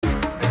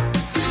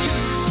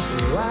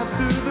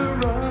after the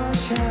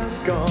rush has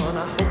gone,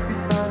 I hope you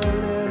found a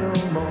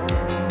little more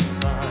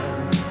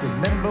time.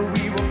 Remember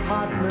we were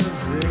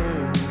partners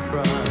in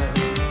crime.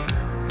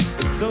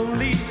 It's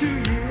only 2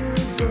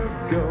 years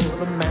ago,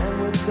 the man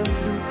with the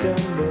suit and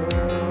the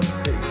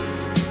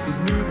face, he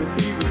knew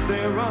that he was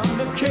there on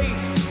the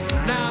case.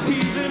 Now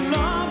he's in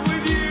love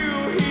with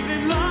you, he's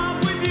in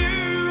love with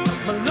you.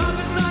 My love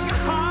is like a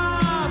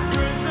hard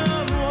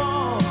prison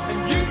wall,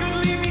 and you could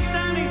leave me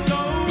standing so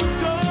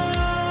tall.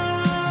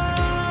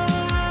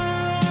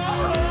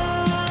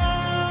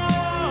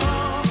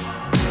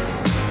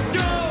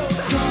 Gold,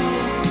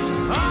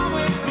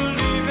 always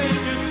believe in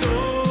your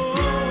soul.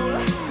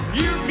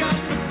 You got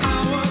the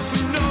power to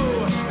know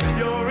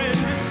you're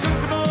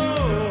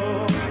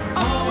indestructible.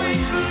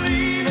 Always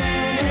believe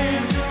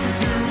in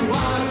you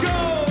are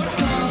gold.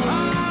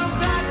 I'm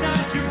glad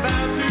that you're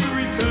about to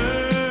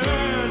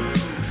return.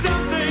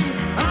 Something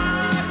I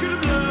could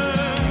have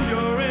learned.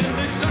 You're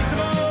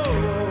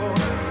indestructible.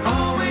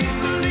 Always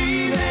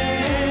believe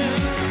in.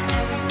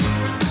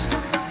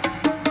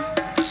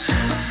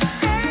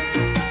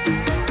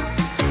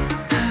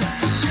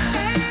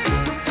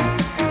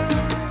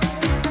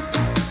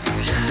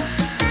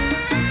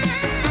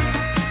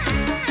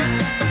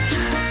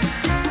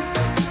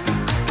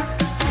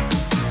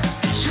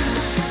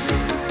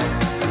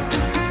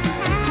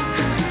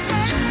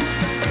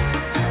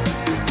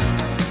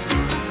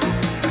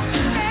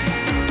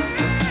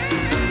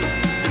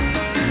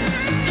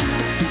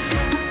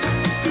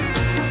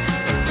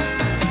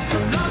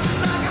 Love is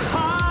like a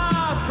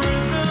hard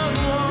prison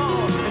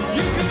wall, and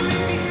you can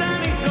leave me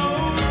standing so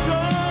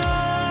tall.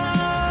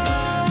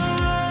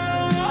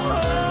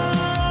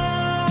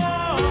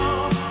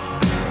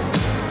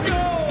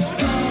 Gold,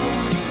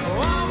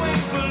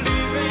 always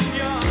believe in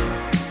your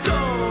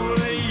soul.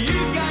 You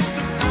got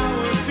the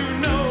power to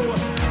know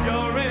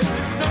you're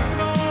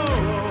indestructible.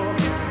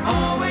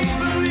 Always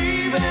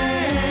believe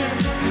in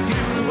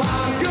you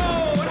are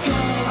gold.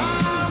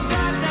 I'm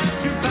glad that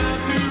you're about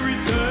to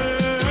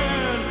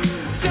return.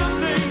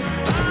 Something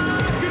I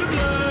could have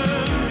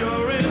learned.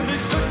 You're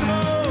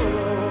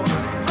indestructible.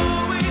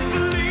 Always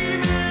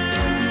believe in.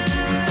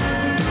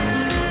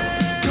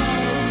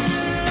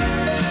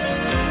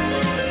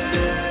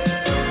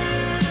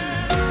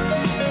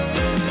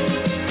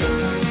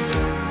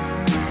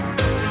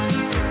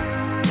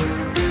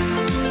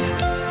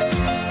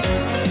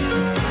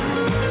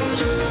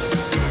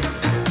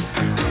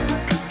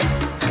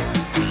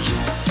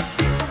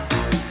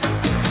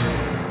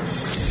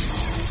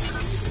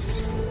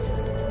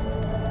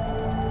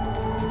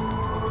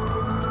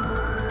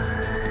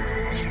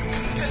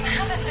 From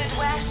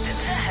Haverfordwest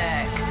to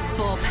Hook.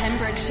 For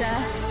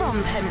Pembrokeshire, from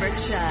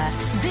Pembrokeshire,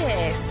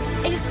 this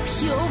is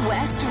Pure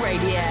West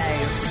Radio.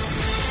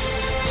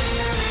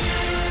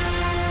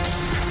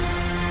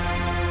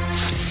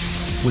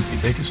 With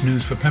the latest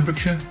news for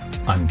Pembrokeshire,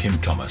 I'm Kim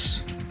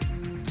Thomas.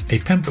 A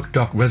Pembroke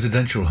Dock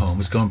residential home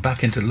has gone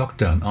back into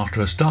lockdown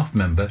after a staff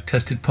member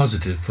tested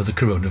positive for the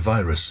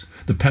coronavirus.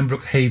 The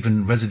Pembroke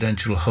Haven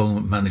residential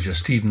home manager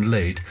Stephen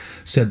Lade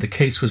said the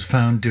case was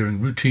found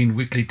during routine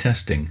weekly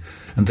testing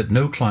and that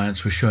no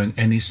clients were showing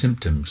any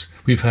symptoms.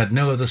 We've had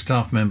no other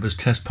staff members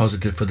test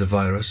positive for the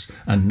virus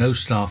and no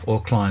staff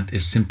or client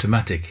is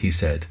symptomatic, he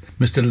said.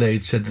 Mr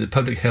Lade said that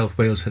Public Health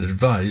Wales had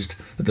advised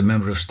that the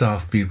member of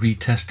staff be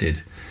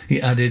retested.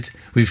 He added,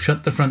 "We've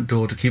shut the front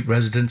door to keep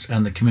residents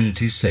and the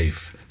community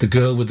safe. The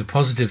girl with the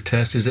positive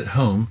test is at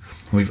home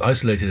and we've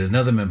isolated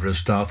another member of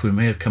staff who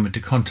may have come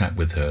into contact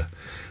with her.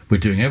 We're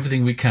doing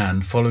everything we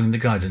can following the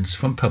guidance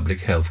from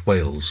Public Health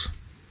Wales."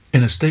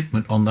 In a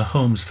statement on the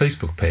home's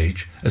Facebook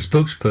page, a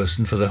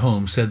spokesperson for the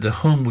home said the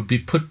home would be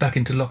put back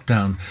into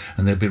lockdown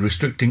and they'll be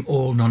restricting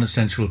all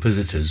non-essential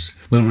visitors.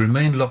 We'll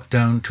remain locked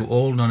down to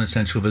all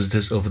non-essential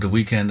visitors over the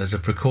weekend as a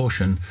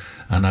precaution,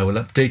 and I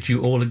will update you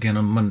all again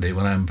on Monday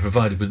when I am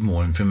provided with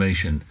more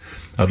information.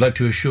 I would like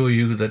to assure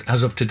you that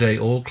as of today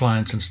all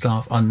clients and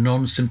staff are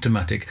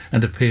non-symptomatic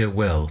and appear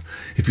well.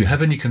 If you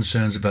have any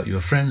concerns about your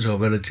friends or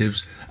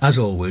relatives, as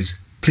always,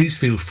 please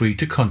feel free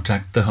to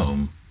contact the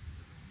home.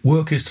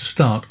 Work is to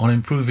start on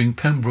improving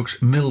Pembroke's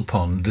Mill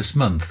Pond this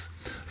month.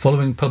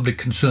 Following public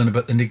concern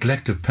about the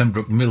neglect of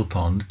Pembroke Mill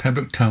Pond,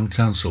 Pembroke Town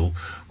Council,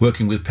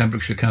 working with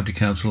Pembrokeshire County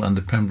Council and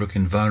the Pembroke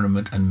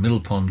Environment and Mill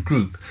Pond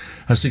Group,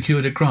 has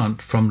secured a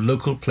grant from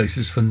Local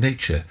Places for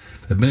Nature,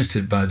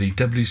 administered by the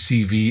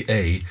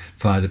WCVA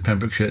via the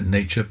Pembrokeshire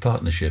Nature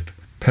Partnership.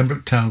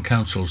 Pembroke Town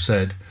Council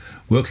said,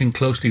 working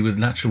closely with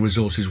Natural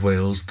Resources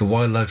Wales, the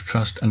Wildlife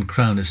Trust and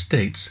Crown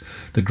Estates,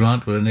 the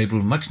grant will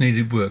enable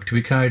much-needed work to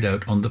be carried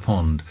out on the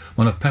pond,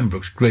 one of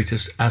Pembroke's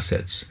greatest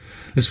assets.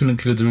 This will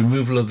include the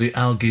removal of the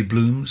algae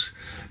blooms,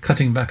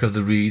 cutting back of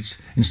the reeds,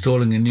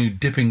 installing a new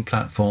dipping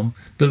platform,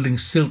 building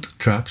silt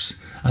traps,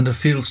 and a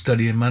field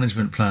study and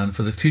management plan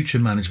for the future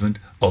management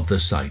of the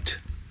site.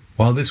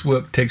 While this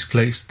work takes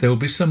place, there will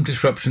be some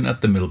disruption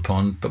at the mill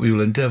pond, but we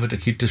will endeavour to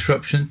keep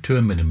disruption to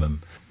a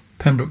minimum.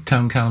 Pembroke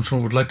Town Council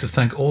would like to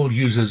thank all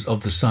users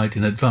of the site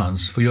in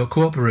advance for your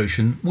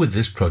cooperation with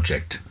this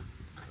project.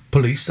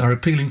 Police are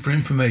appealing for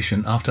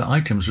information after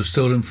items were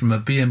stolen from a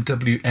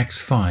BMW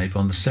X5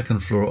 on the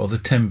second floor of the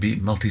Tenby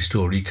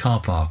multi-storey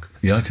car park.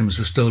 The items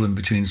were stolen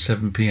between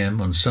 7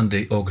 p.m. on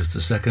Sunday, August the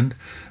 2nd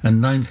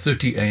and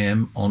 9:30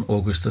 a.m. on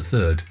August the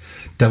 3rd.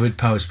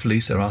 Dyfed-Powys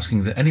Police are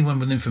asking that anyone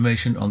with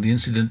information on the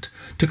incident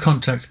to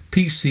contact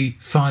PC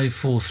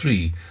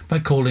 543 by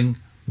calling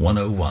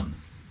 101.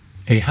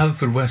 A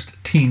Haverfordwest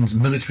teen's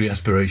military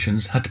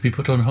aspirations had to be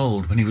put on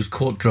hold when he was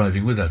caught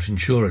driving without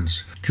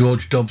insurance.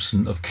 George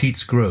Dobson of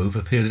Keats Grove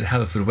appeared at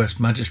Haverfordwest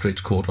Magistrates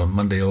Court on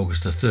Monday,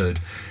 August the 3rd,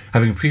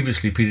 having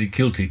previously pleaded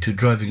guilty to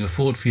driving a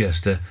Ford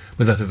Fiesta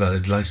without a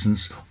valid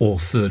licence or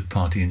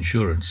third-party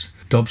insurance.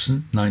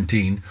 Dobson,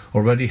 19,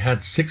 already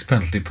had 6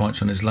 penalty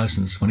points on his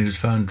licence when he was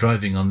found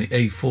driving on the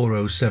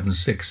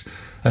A4076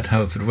 at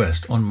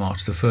Haverfordwest on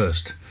March the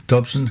 1st.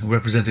 Dobson, who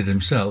represented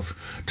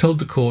himself, told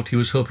the court he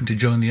was hoping to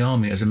join the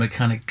army as a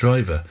mechanic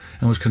driver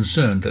and was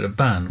concerned that a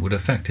ban would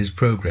affect his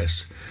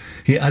progress.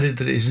 He added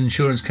that his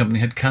insurance company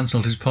had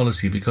cancelled his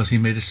policy because he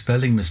made a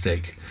spelling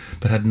mistake,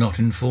 but had not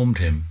informed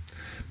him.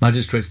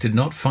 Magistrates did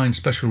not find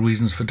special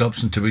reasons for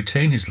Dobson to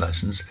retain his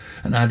licence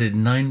and added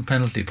 9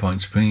 penalty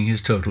points, bringing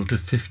his total to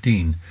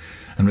 15,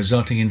 and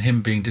resulting in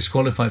him being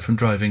disqualified from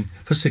driving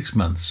for 6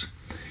 months.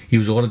 He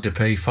was ordered to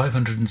pay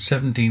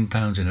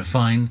 £517 in a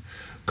fine,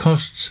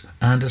 costs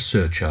and a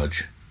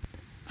surcharge.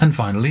 And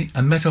finally,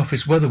 a Met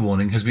Office weather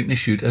warning has been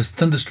issued as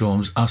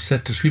thunderstorms are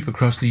set to sweep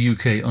across the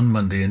UK on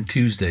Monday and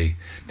Tuesday.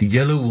 The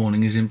yellow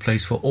warning is in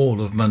place for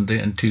all of Monday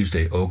and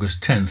Tuesday,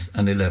 August 10th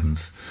and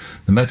 11th.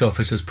 The Met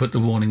Office has put the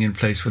warning in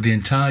place for the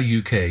entire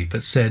UK,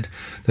 but said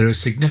there is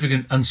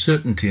significant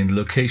uncertainty in the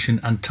location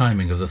and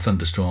timing of the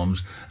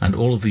thunderstorms, and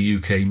all of the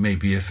UK may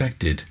be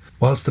affected.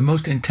 Whilst the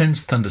most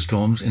intense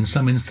thunderstorms, in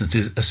some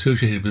instances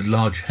associated with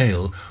large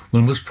hail,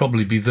 will most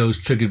probably be those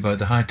triggered by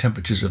the high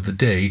temperatures of the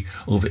day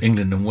over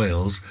England and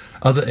Wales,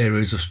 other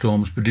areas of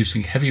storms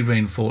producing heavy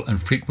rainfall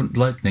and frequent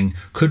lightning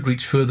could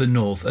reach further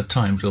north at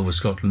times over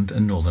Scotland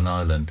and Northern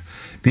Ireland.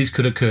 These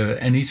could occur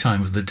at any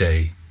time of the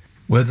day.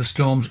 Where the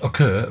storms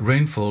occur,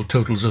 rainfall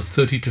totals of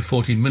 30 to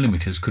 40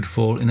 millimetres could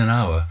fall in an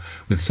hour,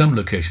 with some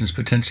locations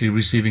potentially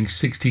receiving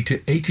 60 to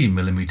 80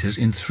 millimetres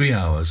in 3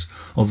 hours,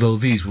 although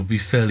these will be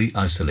fairly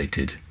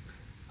isolated.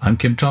 I'm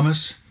Kim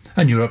Thomas,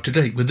 and you're up to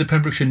date with the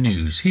Pembrokeshire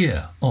News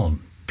here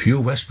on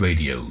Pure West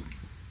Radio.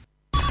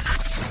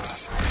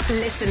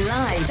 Listen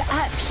live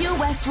at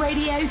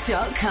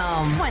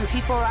purewestradio.com.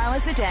 24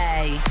 hours a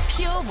day.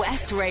 Pure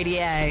West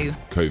Radio.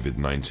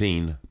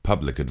 COVID-19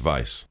 public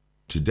advice.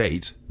 To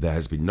date, there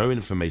has been no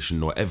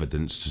information nor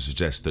evidence to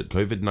suggest that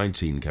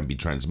COVID-19 can be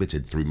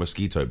transmitted through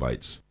mosquito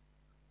bites.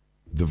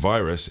 The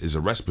virus is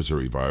a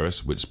respiratory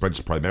virus which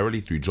spreads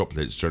primarily through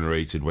droplets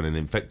generated when an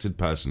infected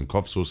person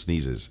coughs or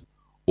sneezes,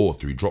 or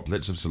through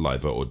droplets of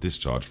saliva or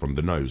discharge from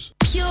the nose.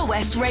 Pure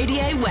West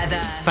Radio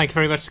weather. Thank you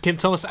very much to Kim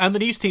Thomas and the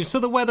news team. So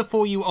the weather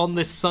for you on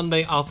this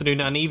Sunday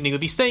afternoon and evening will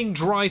be staying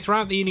dry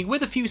throughout the evening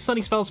with a few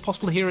sunny spells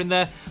possible here and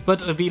there,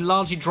 but it'll be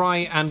largely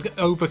dry and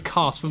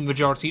overcast for the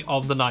majority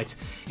of the night.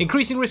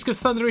 Increasing risk of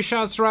thundery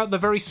showers throughout the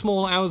very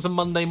small hours of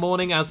Monday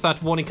morning as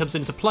that warning comes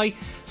into play.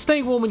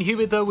 Staying warm and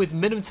humid though with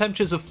minimum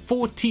temperatures of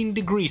 14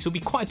 degrees, so it'll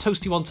be quite a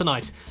toasty one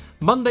tonight.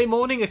 Monday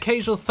morning,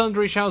 occasional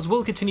thundery showers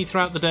will continue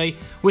throughout the day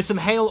with some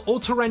hail or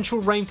torrential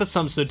rain for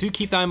some, so do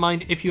keep that in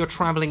mind if you're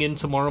travelling in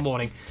tomorrow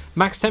morning.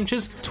 Max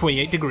temperatures,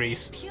 28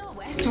 degrees. Pure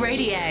West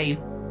Radio.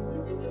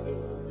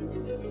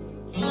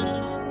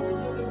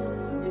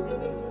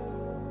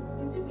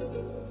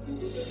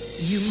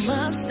 You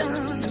must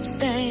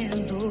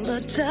understand, though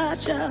the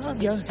touch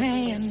of your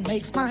hand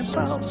makes my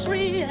pulse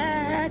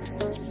react,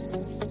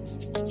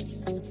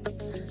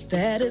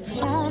 that it's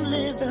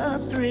only the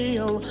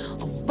thrill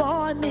of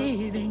boy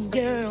meeting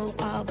girl,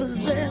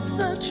 opposites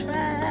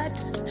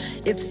attract.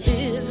 It's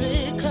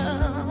physical,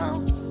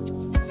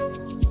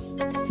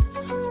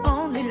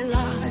 only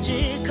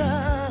logical.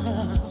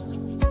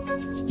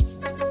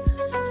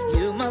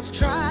 You must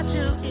try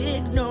to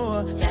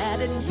ignore that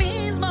it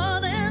means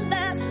more than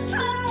that.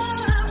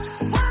 Oh,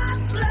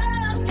 what's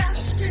love got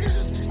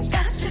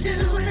to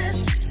do with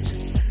it?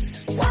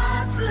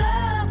 What's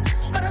love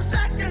but a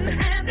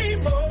second-hand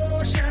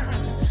emotion?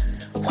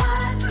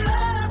 What's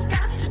love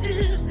got to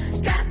do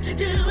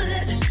with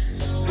it?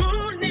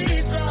 Who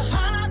needs a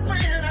heart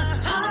when a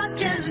heart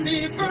can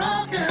be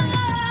broken?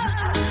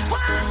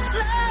 What's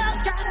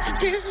love got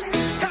to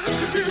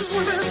do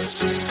with it?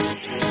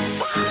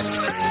 What's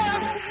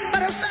love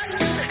but a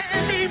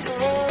second-hand emotion?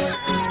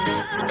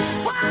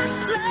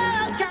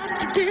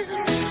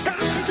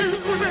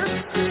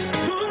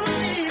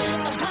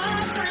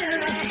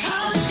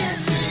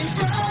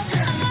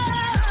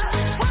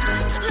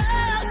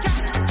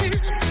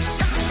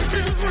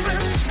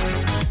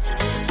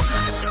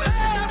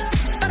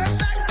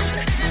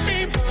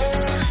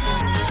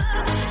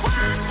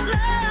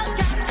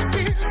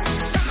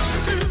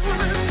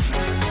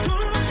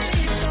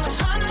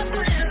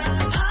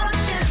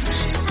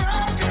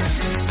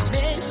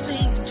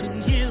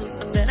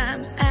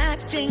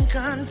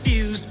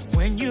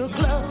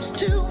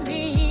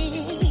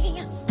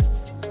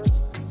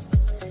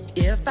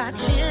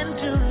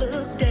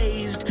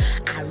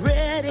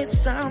 get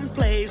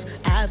someplace,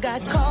 I've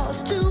got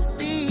cause to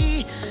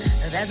be.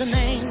 There's a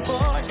name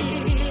for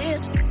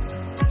it.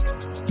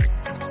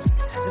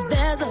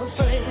 There's a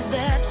phrase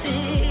that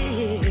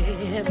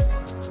fits.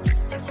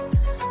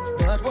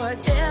 But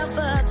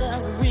whatever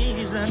the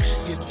reason,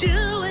 you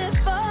do it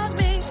for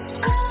me.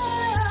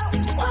 Oh,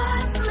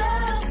 what's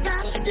love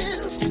got to do?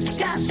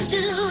 Got to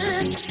do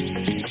it.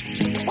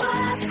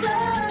 What's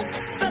love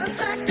but a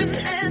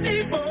second-hand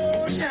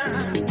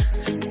emotion?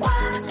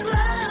 What's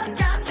love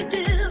got to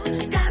do?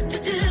 Got to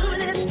do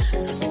with it.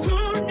 Who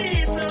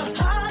needs a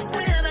heart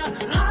when a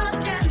heart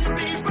can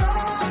be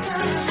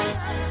broken?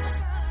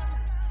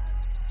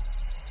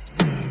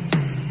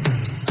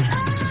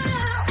 Oh,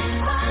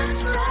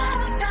 what's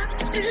love got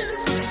to do?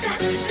 Got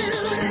to do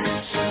with it.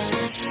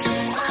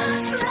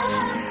 What's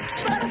love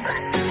but a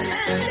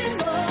second-hand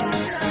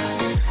emotion?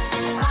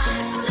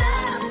 What's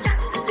love got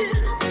to do?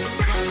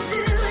 Got to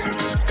do with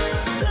it.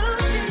 Who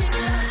needs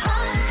a heart when a heart can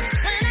be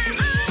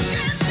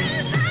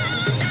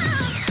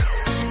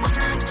broken?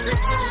 What's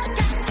love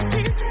got to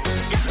do?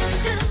 Got to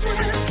do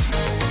with it.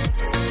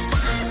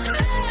 What's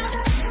love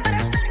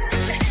but a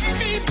second-hand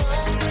emotion?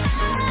 What's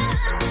love got to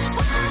do?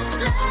 Got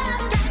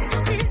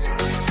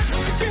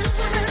to do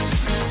with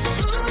it.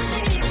 Who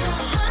needs a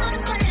heart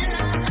when a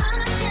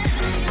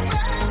heart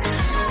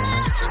can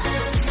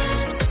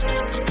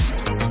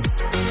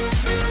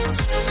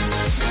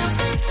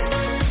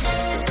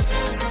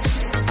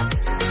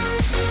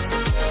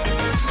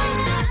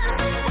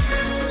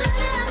be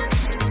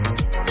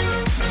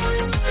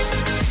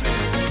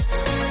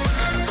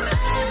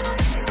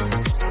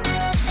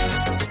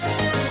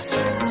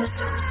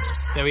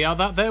There we are.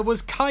 That there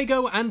was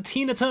Kygo and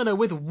Tina Turner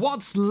with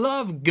What's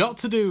Love Got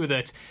to Do With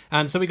It.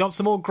 And so we got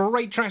some more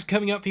great tracks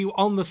coming up for you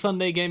on the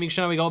Sunday Gaming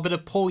Show. We got a bit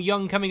of Paul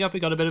Young coming up. We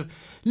got a bit of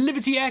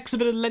Liberty X, a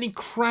bit of Lenny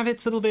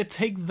Kravitz, a little bit of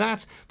Take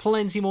That.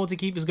 Plenty more to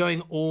keep us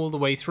going all the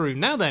way through.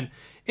 Now then,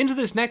 into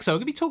this next hour, we're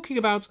going to be talking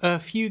about a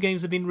few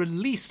games that have been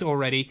released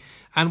already,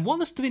 and one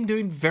that's been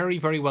doing very,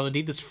 very well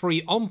indeed, that's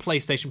free on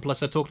PlayStation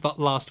Plus, I talked about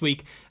last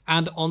week,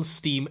 and on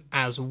Steam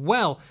as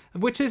well.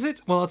 Which is it?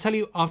 Well, I'll tell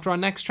you after our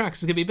next tracks.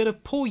 It's going to be a bit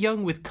of Paul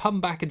Young with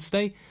Come Back and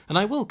Stay, and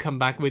I will come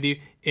back with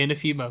you in a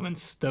few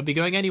moments. Don't be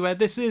going anywhere.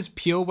 This is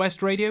Pure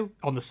West Radio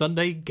on the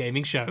Sunday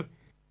Gaming Show.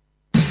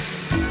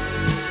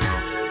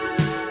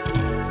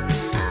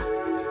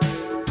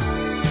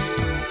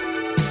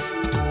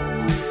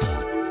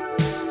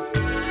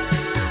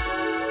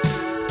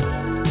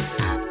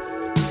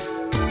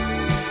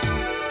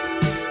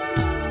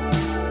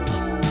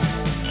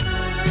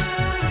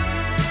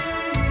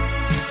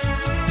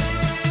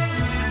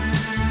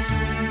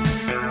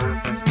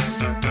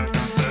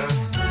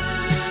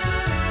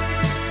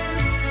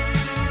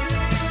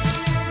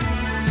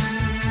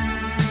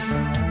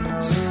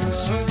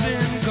 Since you've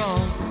been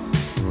gone,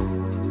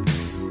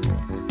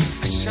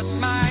 I shut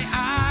my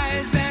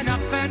eyes and I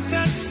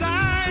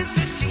fantasize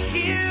that you're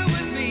here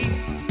with me.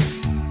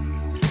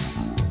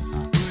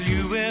 Will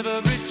you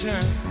ever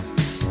return?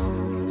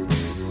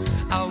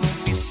 I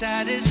won't be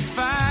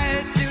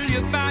satisfied till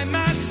you're by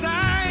my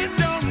side.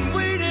 Don't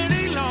wait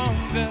any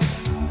longer.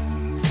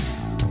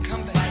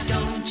 Come back. Why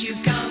don't you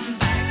come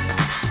back?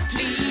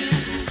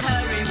 Please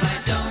hurry. Why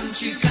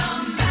don't you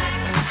come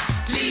back?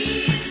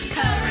 Please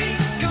hurry.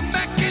 Come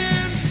back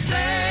and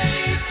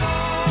stay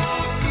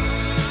for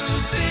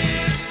good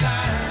this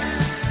time.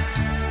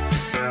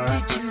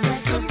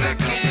 Come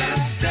back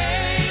and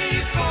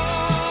stay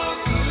for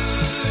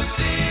good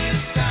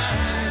this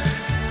time.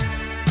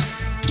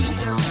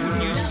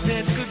 When you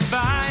said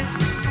goodbye,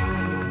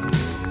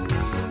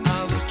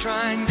 I was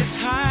trying to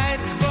hide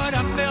what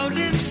I felt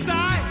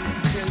inside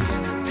till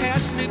you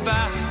passed me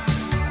by.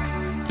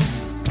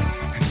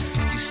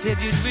 You said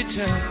you'd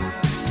return.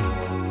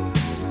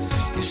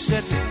 You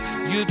said that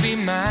you'd be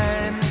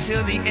mine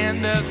till the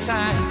end of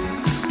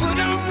time. But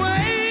I'm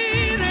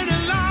waiting any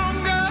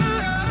longer.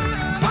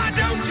 Why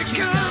don't you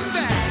come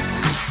back?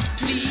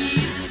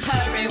 Please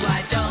hurry.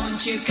 Why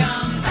don't you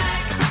come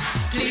back?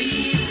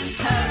 Please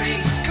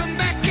hurry. Come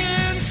back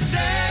and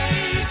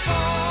stay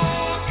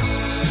for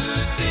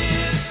good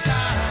this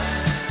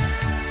time.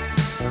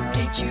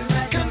 Did you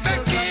write Come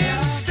back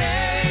and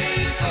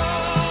stay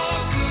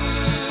for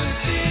good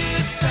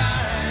this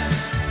time.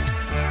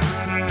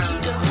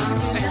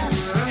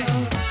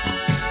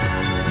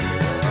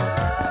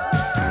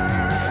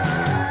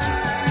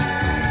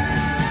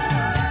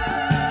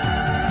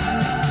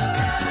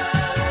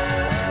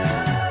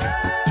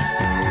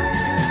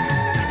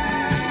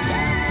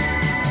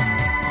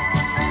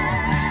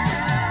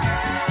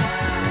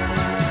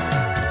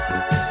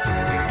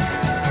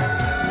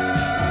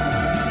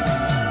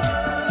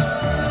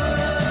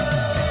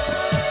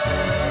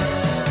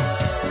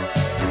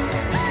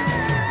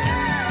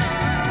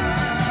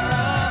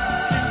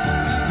 Since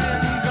you've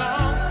been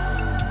gone,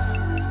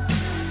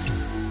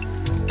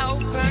 I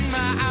opened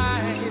my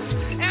eyes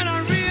and I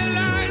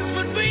realized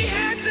what we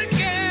had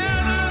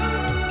together.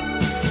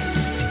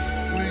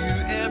 Will you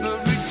ever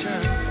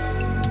return?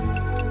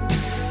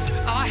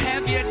 Or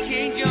have you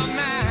changed your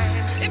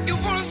mind? If you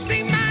wanna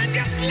stay mine,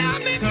 just love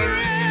me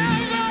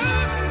forever.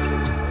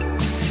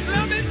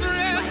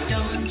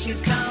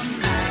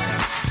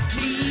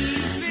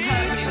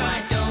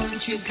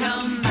 you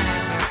come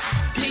back?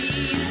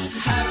 Please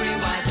hurry,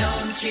 why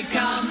don't you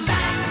come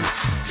back?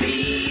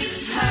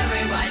 Please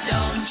hurry, why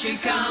don't you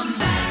come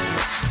back?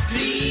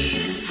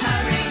 Please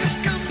hurry.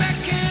 Just come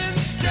back and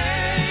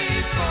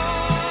stay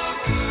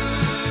for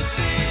good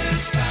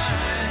this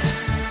time.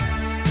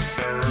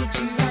 Did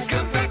you write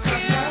Come back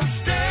and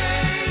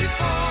stay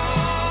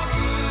for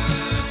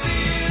good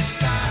this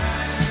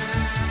time.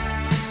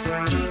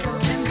 ego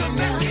and Come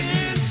back lust?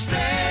 and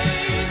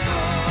stay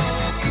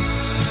for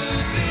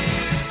good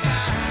this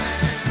time.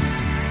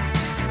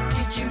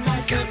 Did you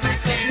write Come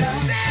back and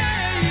stay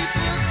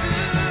for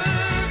good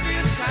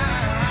this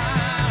time.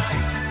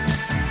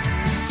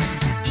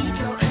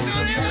 ego and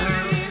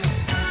lust?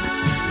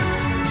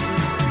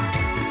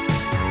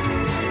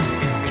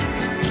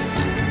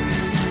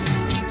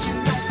 Did you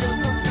write the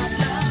book of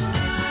love?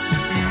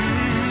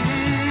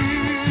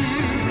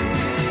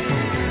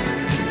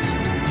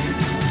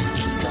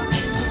 Ego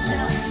and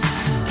lust.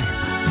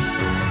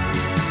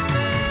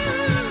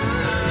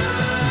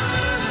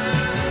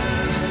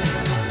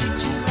 Did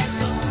you write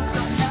the book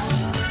of love?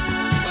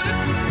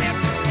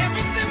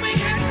 Everything we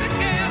had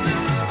together.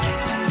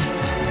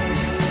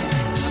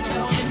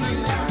 Ego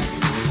and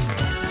lust.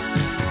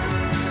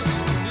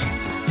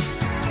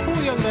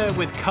 Paul Young there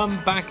with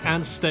Come Back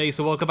and Stay.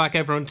 So welcome back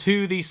everyone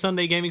to the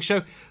Sunday Gaming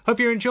Show. Hope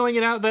you're enjoying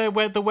it out there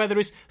where the weather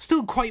is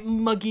still quite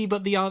muggy,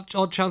 but the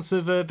odd chance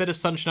of a bit of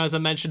sunshine as I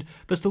mentioned,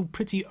 but still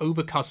pretty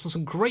overcast. So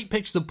some great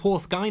pictures of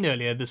Porthgain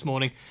earlier this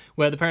morning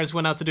where the parents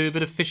went out to do a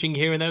bit of fishing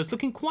here and there. It was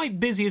looking quite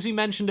busy as we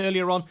mentioned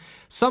earlier on.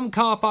 Some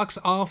car parks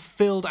are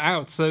filled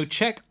out, so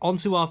check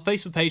onto our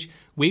Facebook page.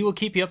 We will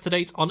keep you up to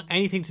date on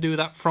anything to do with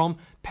that from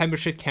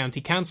Pembrokeshire County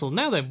Council.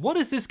 Now then, what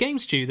is this game,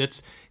 Stu,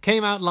 that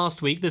came out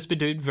last week that's been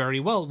doing very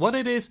well? What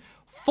it is,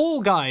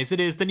 Fall Guys. It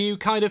is the new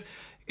kind of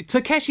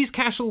Takeshi's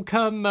Castle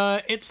come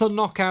It's a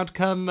Knockout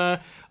come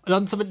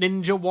Ultimate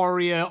Ninja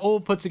Warrior all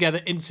put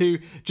together into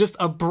just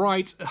a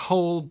bright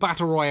whole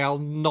battle royale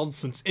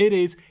nonsense. It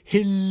is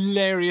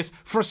hilarious,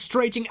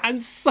 frustrating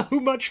and so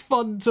much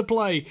fun to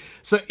play.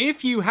 So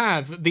if you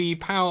have the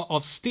power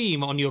of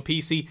Steam on your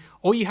PC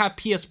or you have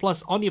PS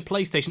Plus on your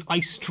PlayStation, I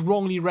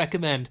strongly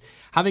recommend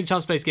having a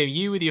chance to play this game.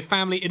 You with your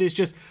family, it is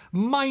just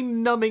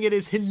mind-numbing, it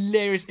is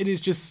hilarious, it is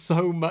just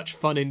so much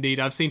fun indeed.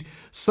 I've seen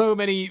so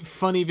many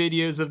funny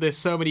videos of this,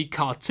 so many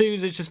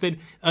cartoons, it's just been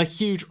a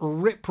huge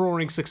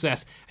rip-roaring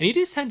success. And you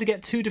do tend to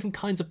get two different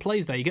kinds of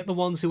plays there. You get the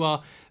ones who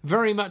are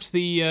very much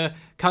the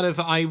kind of,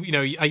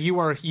 you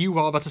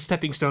are but a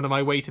stepping stone on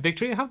my way to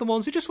victory. You have the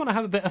ones who just want to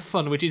have a bit of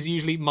fun, which is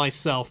usually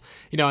myself.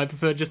 I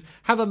prefer just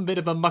have a bit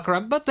of a muck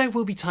around, but there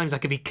will be times I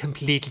can be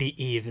completely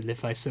evil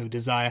if I so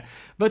desire.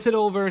 But it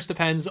all very much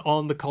depends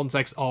on the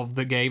context of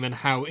the game and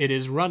how it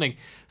is running.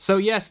 So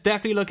yes,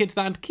 definitely look into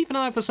that and keep an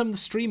eye out for some of the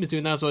streamers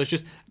doing that as well. It's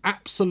just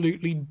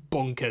absolutely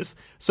bonkers.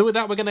 So with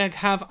that, we're going to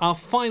have our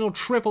final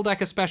triple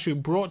decker special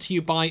brought to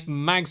you by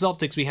Mags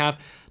Optics. We have a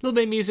little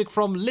bit of music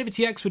from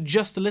Liberty X with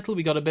Just a Little.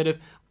 We got a bit of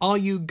Are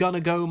You Gonna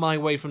Go My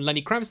Way from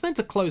Lenny Kravitz. Then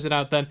to close it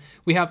out, then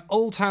we have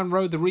Old Town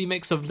Road, the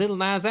remix of Lil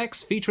Nas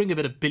X featuring a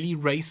bit of Billy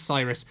Ray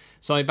Cyrus.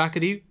 So I'm back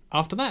with you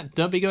after that.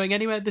 Don't be going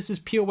anywhere. This is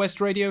Pure West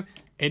Radio.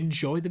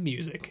 Enjoy the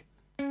music.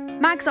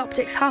 Mags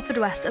Optics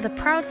Haverfordwest are the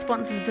proud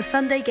sponsors of the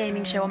Sunday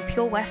Gaming Show on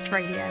Pure West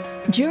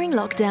Radio. During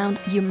lockdown,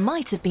 you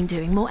might have been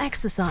doing more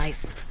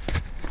exercise.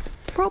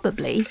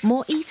 Probably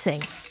more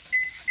eating.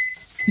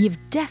 You've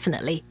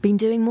definitely been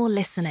doing more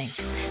listening.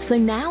 So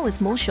now, as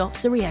more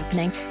shops are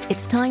reopening,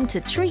 it's time to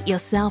treat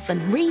yourself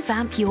and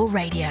revamp your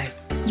radio.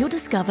 You'll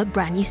discover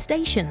brand new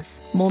stations,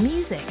 more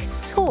music,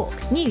 talk,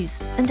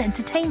 news, and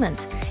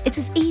entertainment. It's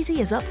as easy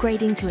as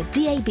upgrading to a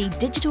DAB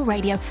digital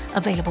radio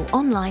available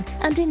online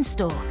and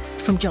in-store.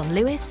 From John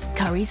Lewis,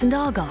 Currys and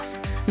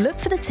Argos. Look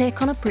for the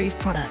tick on approved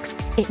products.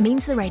 It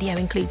means the radio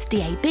includes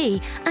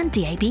DAB and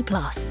DAB+.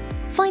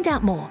 Find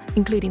out more,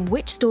 including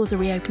which stores are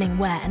reopening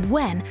where and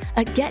when,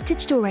 at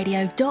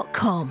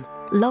getdigitalradio.com.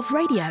 Love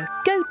radio.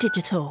 Go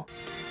digital.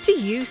 Do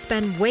you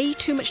spend way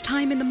too much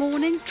time in the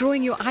morning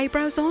drawing your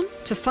eyebrows on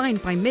to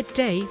find by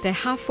midday they're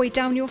halfway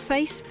down your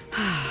face?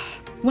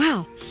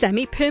 Well,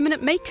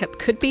 semi-permanent makeup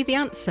could be the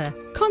answer.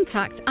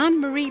 Contact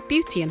Anne-Marie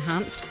Beauty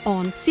Enhanced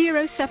on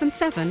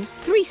 077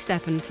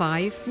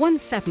 375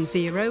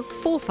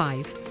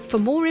 17045 for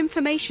more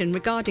information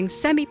regarding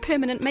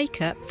semi-permanent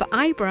makeup for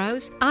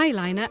eyebrows,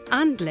 eyeliner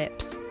and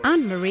lips.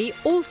 Anne-Marie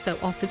also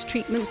offers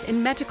treatments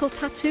in medical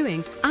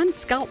tattooing and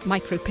scalp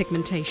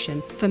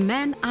micropigmentation for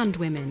men and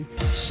women.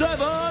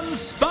 7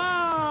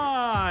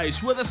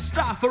 Spice, where the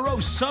staff are oh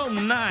so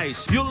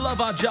nice. You'll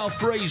love our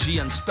jalfrezi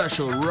and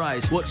special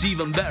rice. What's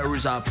even better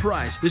is our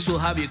price. This will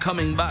have you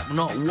coming back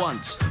not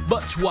once,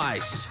 but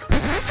twice.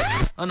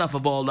 Enough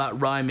of all that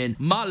rhyming.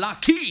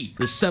 Malaki!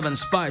 The 7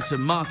 Spice of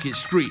Market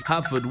Street,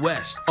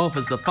 Haverfordwest,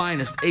 offers the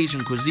finest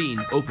Asian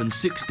cuisine, open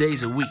 6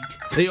 days a week.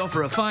 They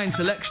offer a fine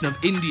selection of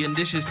Indian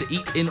dishes to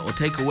eat in or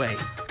take away.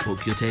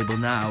 Book your table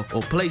now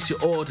or place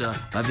your order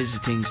by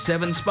visiting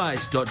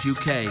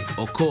 7spice.uk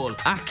or call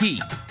Aki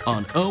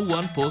on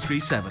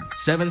 01437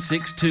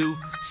 762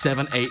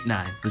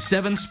 789. The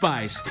 7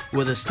 Spice,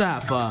 where the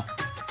staff are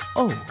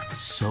Oh,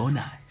 so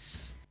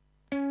nice.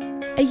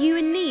 Are you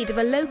in need of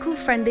a local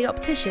friendly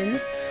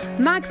opticians?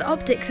 Mags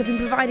Optics have been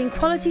providing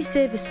quality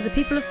service to the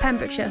people of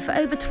Pembrokeshire for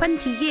over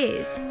 20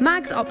 years.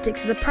 Mags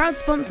Optics are the proud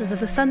sponsors of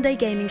the Sunday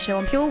Gaming Show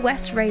on Pure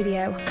West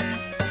Radio.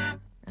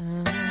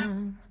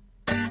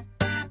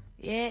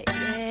 Yeah,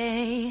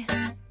 yeah.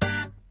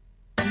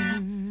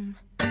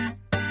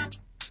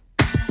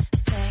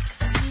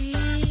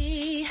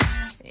 Sexy.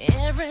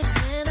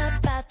 Everything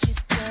about you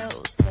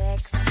so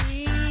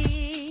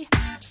sexy.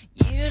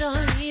 You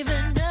don't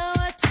even know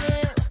what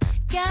you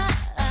got.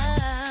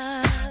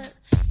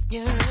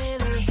 You're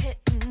really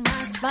hitting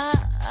my spot.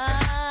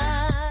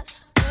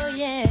 Oh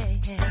yeah,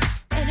 yeah.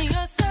 And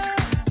you're so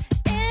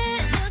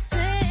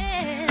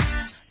innocent.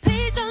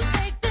 Please don't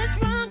take this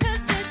wrong,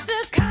 'cause it's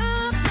a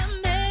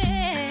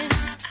compliment.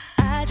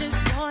 I just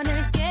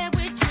wanna get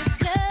with your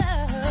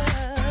love.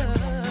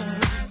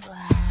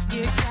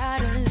 You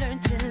gotta learn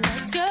to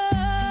let go.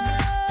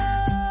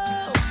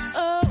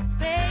 Oh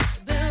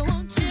baby,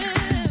 won't you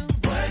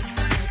work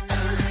it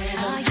a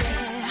little? Oh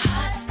yeah,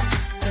 hot,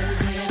 just a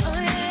little. Oh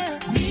yeah,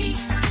 me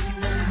in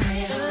the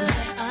middle,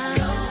 let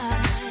go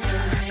just a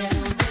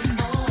little bit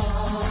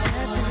more,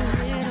 just a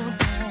little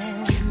bit.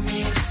 Give me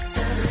just a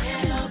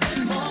little bit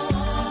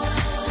more,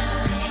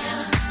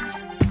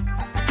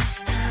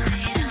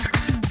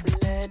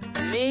 let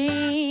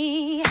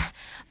me.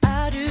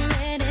 I'll do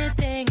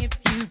anything if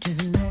you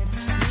just let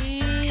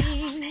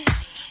me.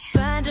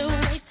 Find a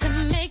way to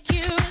make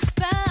you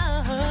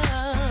respond.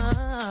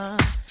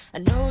 I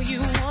know you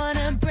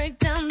wanna break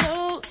down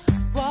those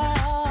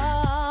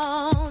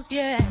walls,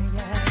 yeah,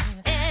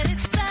 yeah. And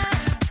it's so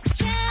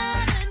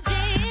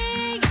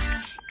challenging.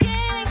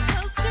 Getting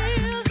close to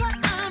you's what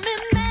I'm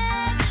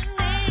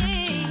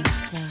imagining.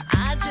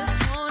 I just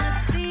wanna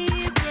see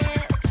you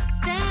get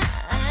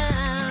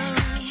down.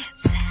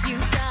 You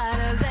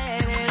gotta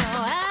let it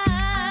all out.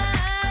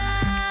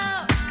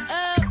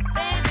 Oh,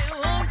 baby,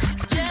 won't you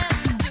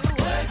just do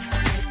work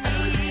with me?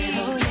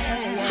 Oh,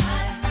 yeah,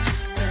 hot,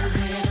 just a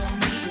little.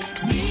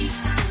 Me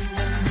in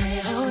the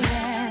middle. Oh,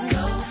 yeah,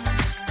 go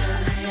just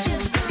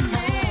a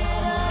little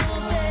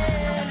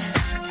bit.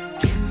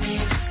 Give me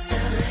just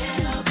a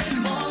little bit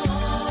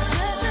more,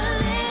 just a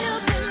little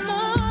bit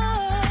more.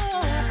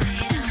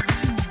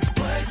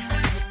 Work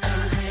it a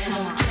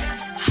little, get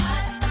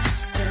hot,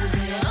 just a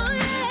little. Oh,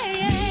 yeah,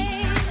 yeah.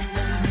 Me in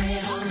the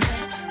middle,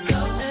 let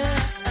go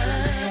just a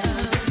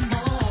little bit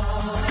more,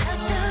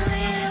 just a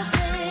little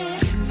bit.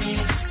 Give me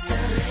just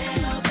a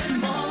little bit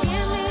more,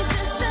 give me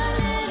just a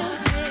little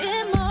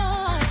bit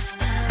more.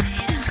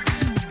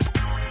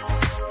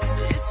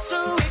 It's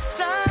so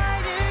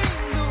exciting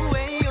the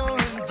way you're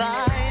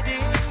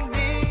inviting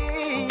me,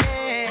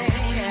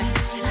 yeah.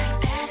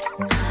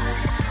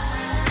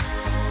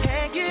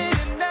 Can't get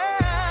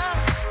enough.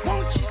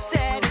 Won't you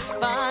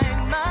satisfy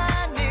my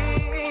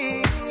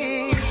needs?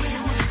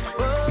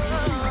 Oh,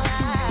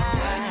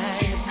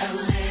 a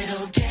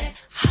little, get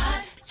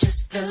hot,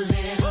 just a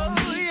little. Oh,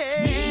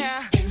 yeah.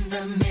 Me in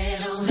the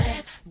middle,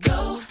 let go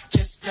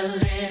just a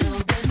little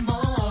bit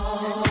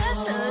more,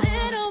 just a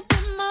little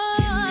bit more.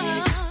 Give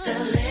me just a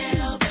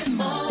little bit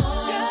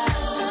more,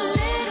 just a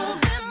little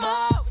bit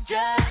more,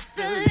 just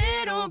a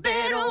little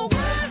bit of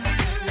work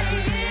for me.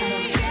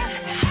 Get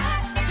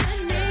hot,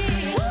 just me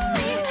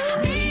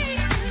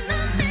in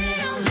the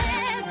middle,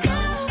 let go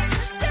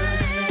just a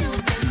little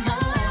bit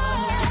more,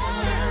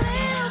 just a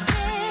little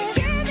bit.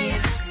 Give me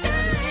just a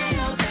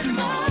little bit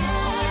more,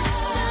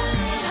 just a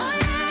little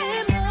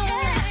bit more.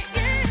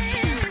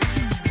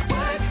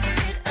 Work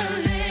it a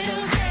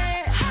little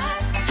bit,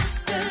 hot,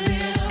 just a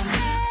little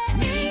bit.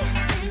 Me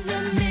in the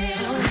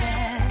middle,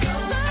 let go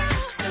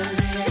just a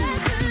little,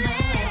 just a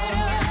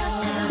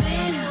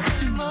little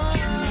bit more.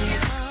 Give me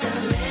just a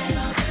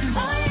little bit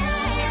more.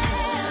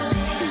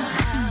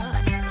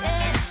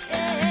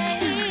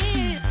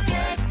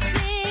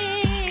 Sexy,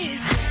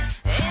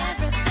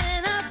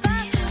 everything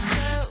about you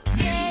so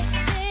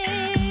sexy.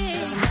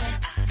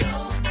 Let go,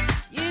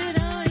 you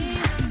don't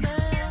even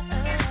know.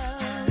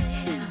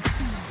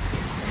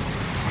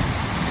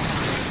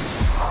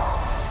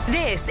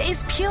 This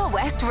is Pure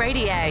West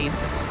Radio.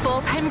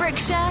 For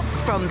Pembrokeshire,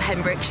 from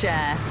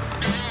Pembrokeshire.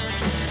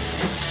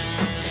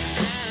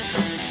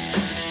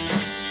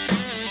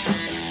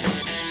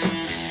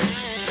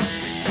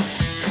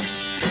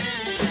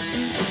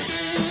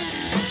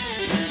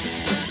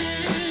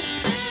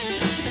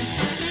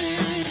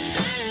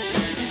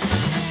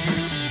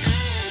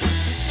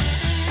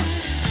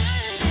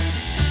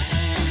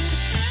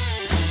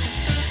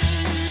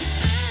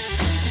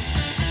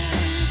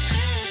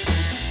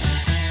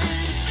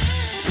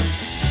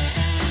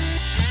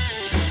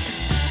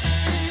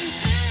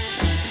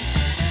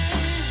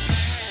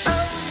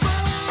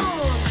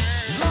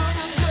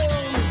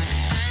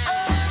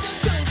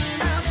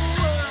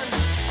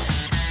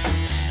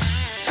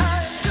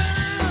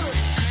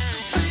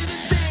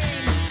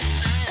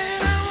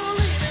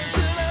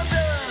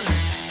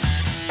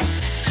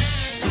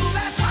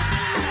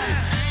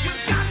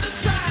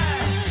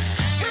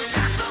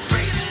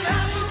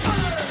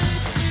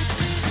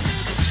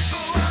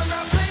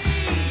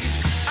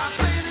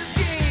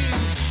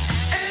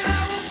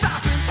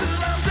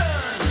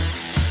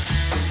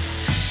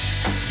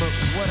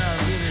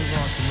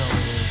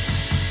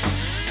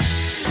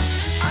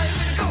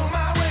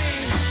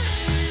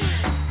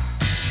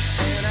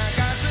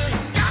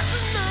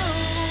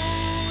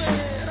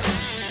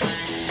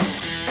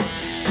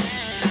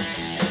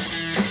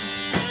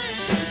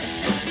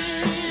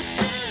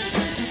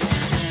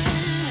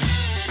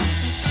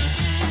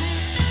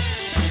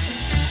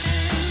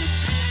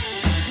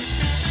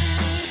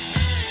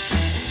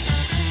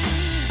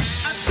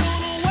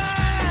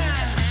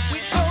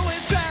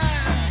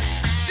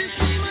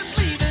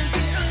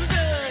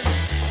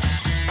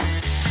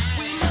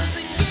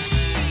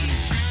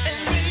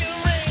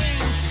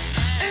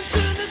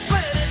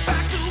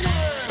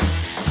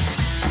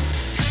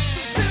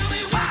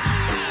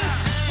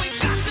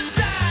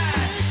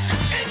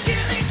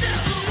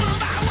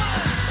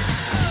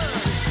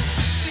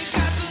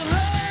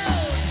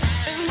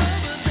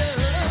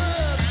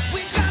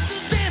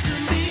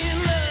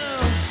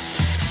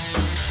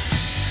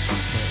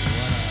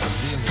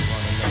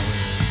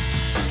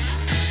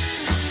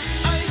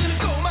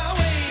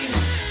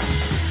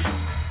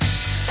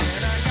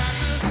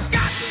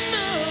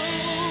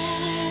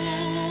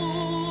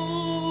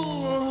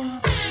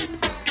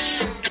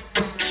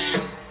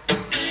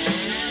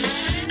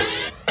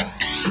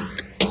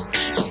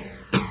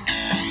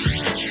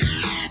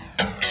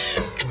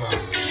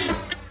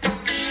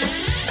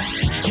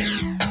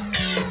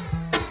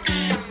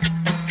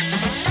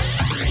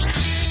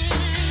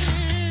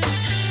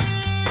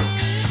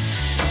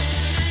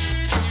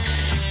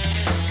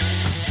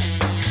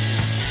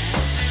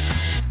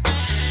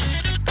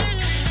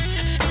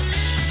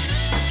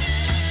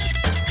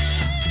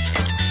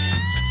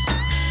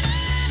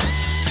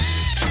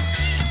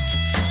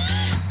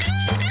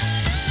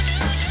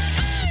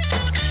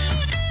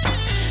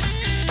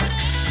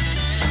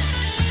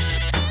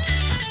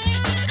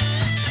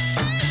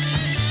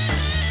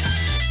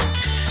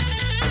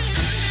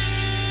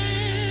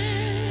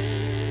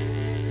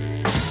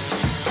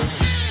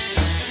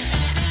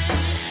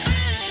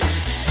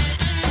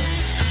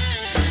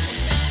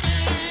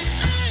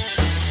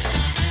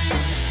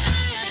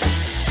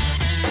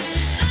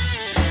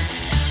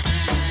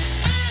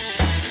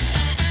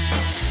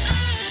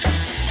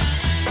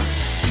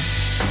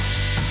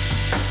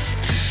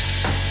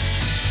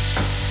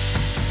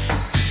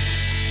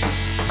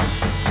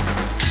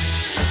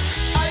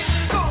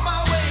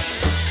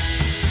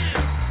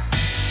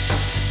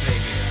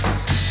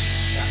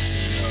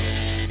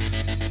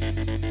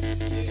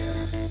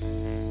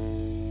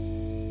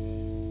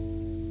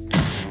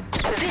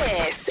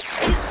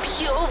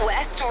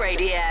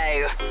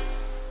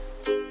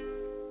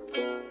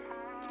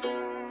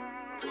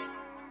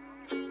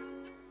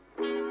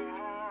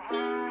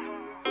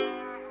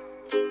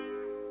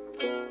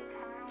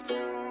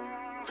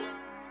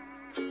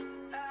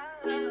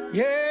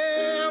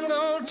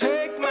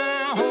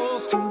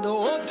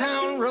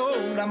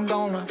 I'm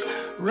gonna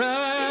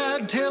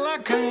ride till I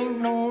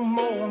can't no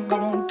more. I'm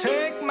gonna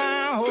take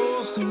my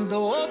horse through the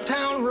old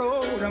town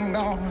road. I'm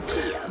gonna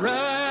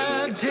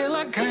ride till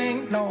I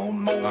can't no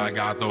more. I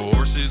got the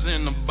horses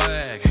in the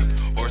back,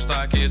 horse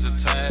stock is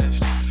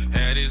attached.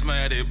 Head is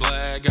matted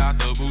black, got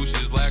the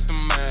bushes black to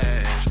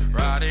match.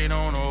 Riding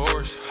on a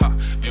horse, ha,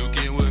 you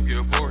can whip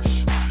your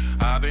Porsche.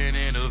 I've been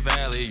in the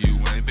valley, you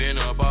ain't been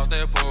up off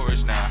that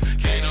porch. Now,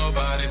 can't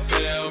nobody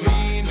tell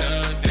me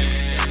nothing.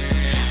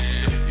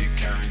 You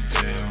can't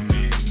tell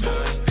me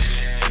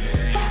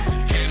nothing.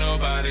 Can't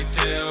nobody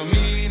tell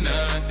me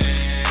nothing.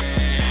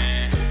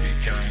 You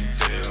can't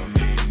tell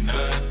me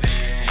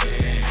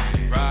nothing.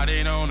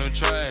 Riding on a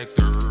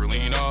tractor,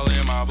 lean all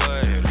in my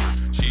bladder.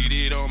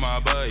 Cheated on my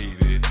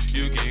baby,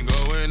 you can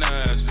go and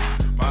ask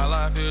her. My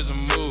life is a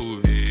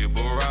movie,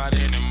 bull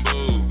riding in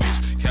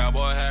boobies.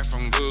 Cowboy hat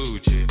from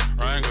Gucci,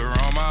 Wrangler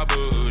on my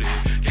booty.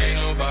 Can't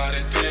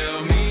nobody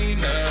tell me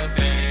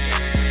nothing.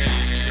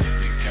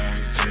 You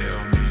can't tell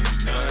me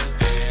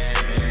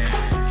nothing.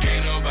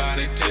 Can't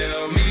nobody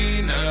tell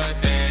me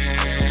nothing.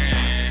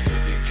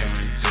 You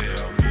can't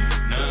tell me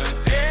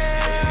nothing.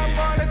 Yeah, I'm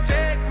gonna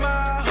take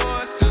my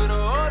horse to the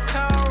old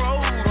town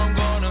road. I'm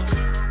gonna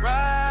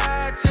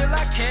ride till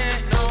I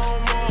can't no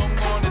more. I'm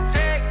gonna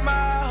take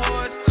my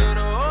horse to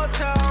the old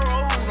town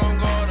road. I'm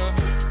gonna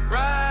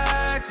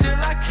ride till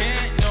I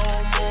can't no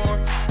more.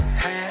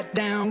 Hat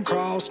down,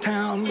 cross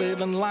town,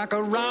 living like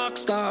a rock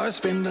star.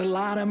 Spend a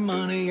lot of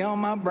money on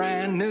my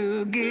brand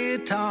new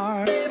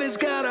guitar. Baby's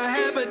got a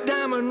habit,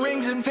 diamond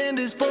rings and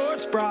Fendi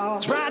sports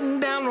bras. Riding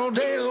down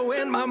Rodeo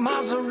in my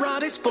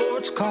Maserati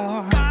sports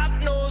car. Got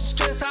no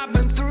stress, I've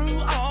been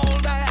through all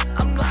that.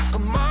 I'm like a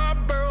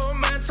Marlboro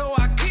man, so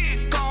I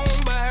kick on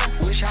back.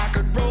 Wish I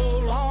could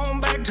roll on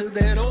back to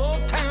that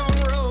old town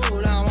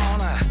road. I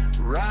wanna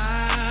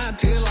ride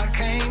till I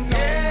can't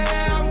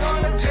no more. I'm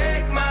gonna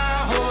take my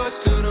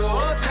horse to the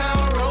old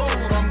town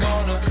road. I'm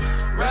gonna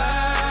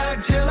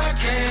ride till I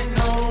can't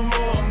no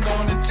more. I'm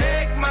gonna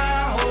take my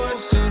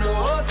horse to the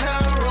old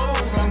town road.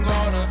 I'm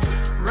gonna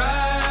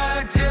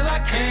ride till I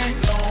can't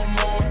no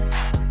more.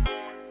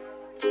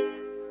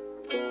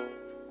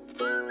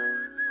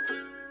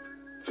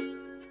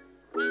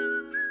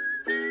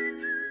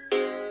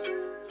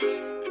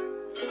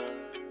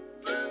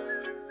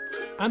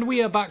 And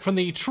we are back from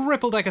the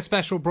Triple Decker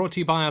Special brought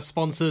to you by our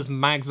sponsors,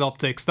 Mags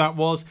Optics. That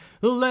was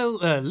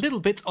Little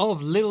Bit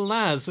of Lil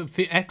Nas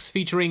X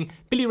featuring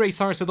Billy Ray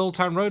Cyrus with Old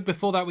Town Road.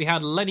 Before that, we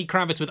had Lenny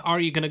Kravitz with Are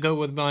You Gonna Go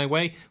With My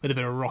Way, with a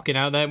bit of rocking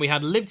out there. We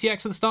had Liberty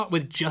X at the start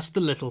with Just a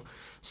Little.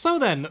 So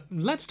then,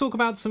 let's talk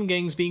about some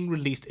games being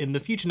released in the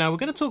future. Now, we're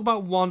going to talk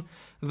about one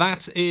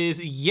that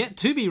is yet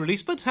to be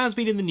released, but has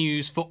been in the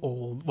news for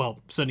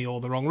certainly all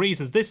the wrong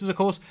reasons. This is, of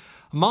course,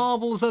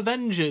 Marvel's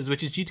Avengers,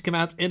 which is due to come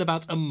out in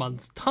about a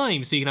month's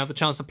time, so you can have the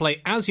chance to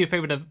play as your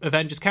favourite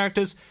Avengers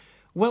characters.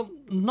 Well,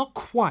 not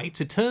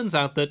quite. It turns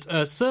out that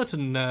a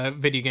certain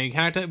video game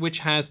character, which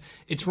has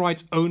its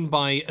rights owned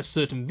by a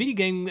certain video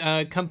game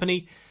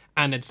company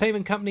and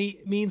entertainment company,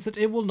 means that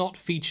it will not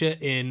feature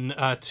in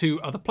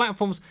 2 other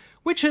platforms,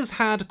 which has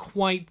had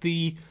quite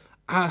the,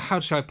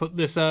 how should I put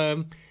this,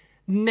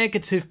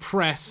 negative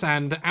press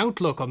and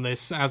outlook on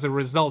this as a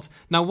result.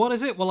 Now, what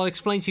is it? Well, I'll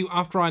explain to you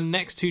after our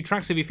next 2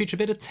 tracks of your feature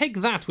bit.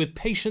 Take that with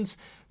patience.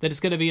 That is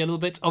going to be a little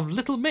bit of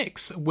Little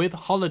Mix with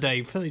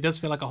Holiday. It does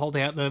feel like a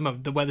holiday out there at the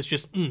moment. The weather's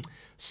just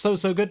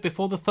so good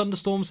before the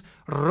thunderstorms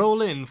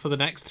roll in for the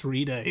next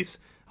 3 days.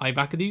 I'll be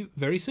back with you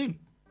very soon.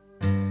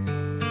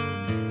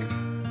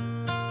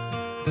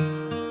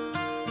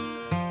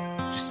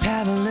 Just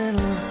have a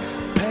little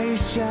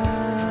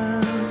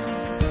patience.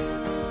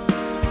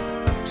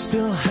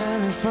 Still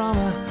hanging from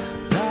a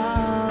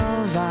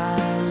love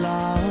I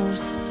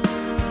lost.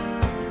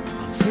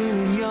 I'm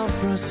feeling your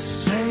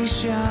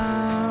frustration.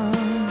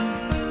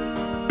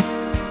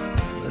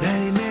 But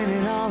any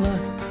minute all the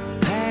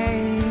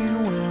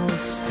pain will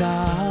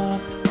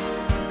stop.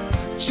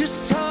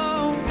 Just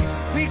hold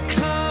me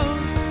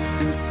close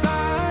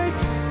inside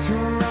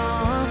your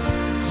arms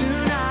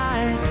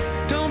tonight.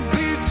 Don't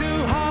be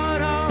too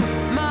hard on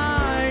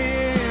my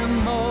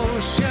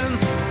emotions,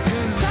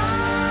 'cause I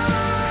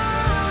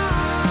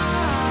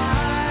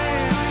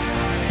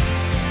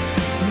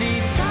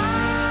need time.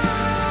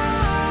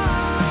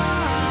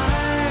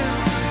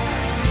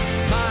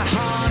 My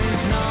heart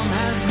is numb,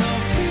 has no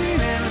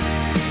feeling.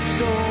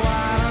 So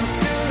while I'm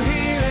still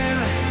healing,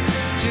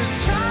 just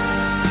try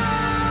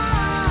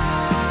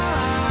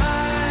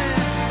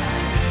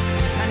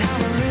and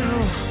have a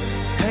little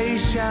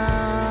patience.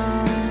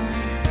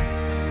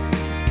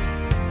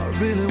 I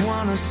really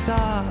wanna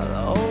start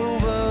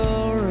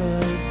over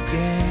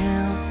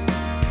again.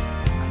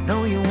 I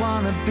know you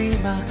wanna be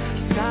my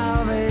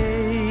salvation,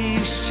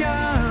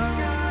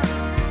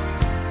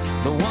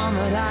 the one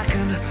that I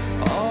can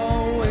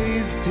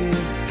always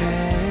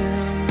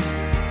depend.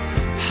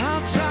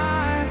 I'll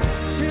try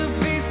to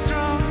be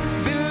strong,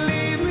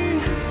 believe me,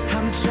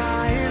 I'm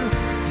trying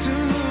to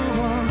move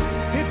on.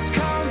 It's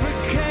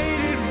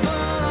complicated,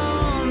 but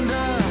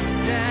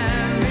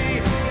understand me,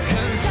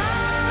 'cause I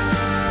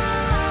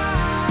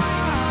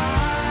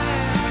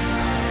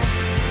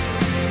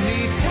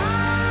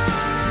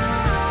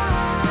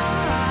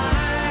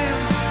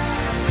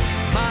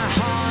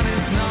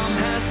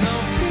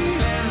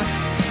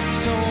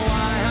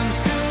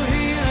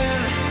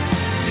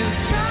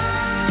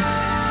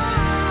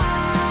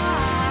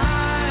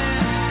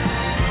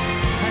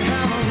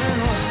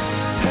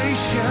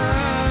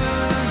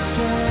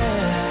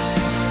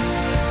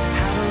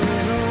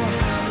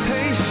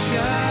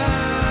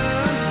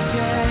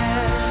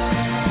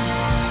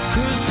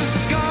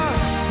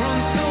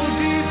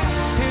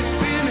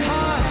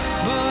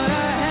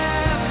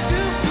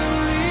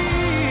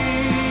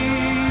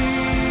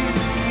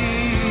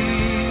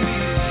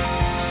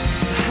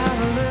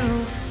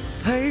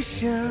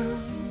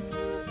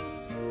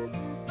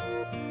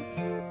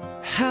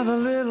have a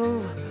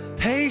little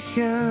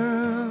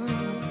patience.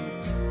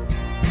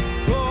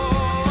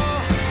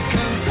 Oh,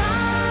 'cause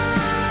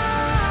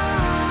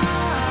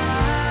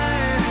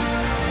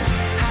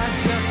I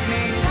just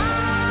need time.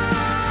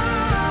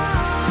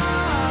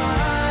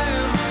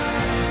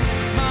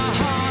 My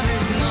heart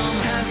is numb,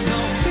 has no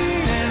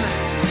feeling.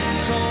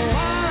 So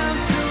while I'm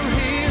still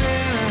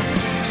healing,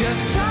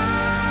 just try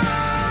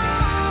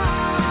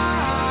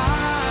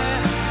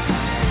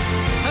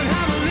and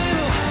have a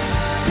little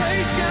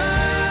patience.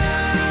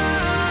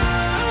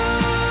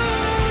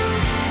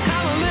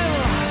 Have a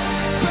little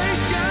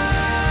patience.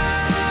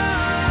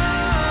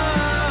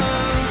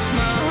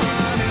 My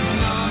heart is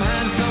numb,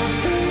 has no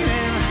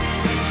feeling.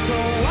 So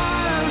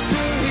while I'm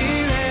still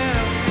healing,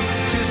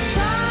 just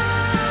try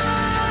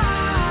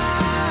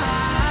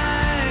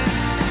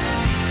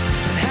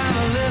and have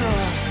a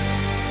little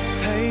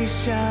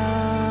patience.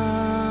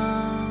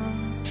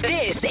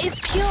 This is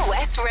Pure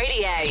West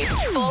Radio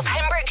for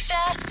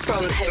Pembrokeshire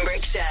from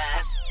Pembrokeshire.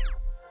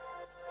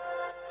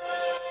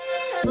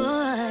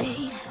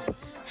 Boy,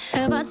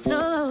 have I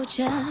told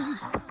ya?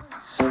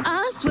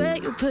 I swear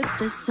you put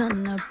the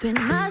sun up in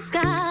my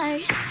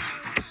sky.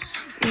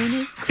 When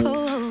it's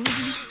cold,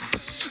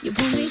 you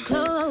pull me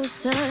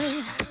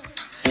closer.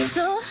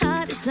 So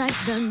hot, it's like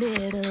the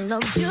middle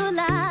of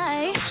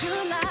July.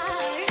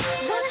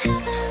 Wanna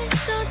have a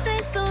little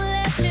taste, so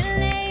let me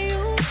lay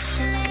you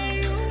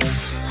down.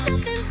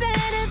 Nothing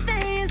better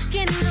than your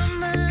skin on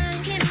mine.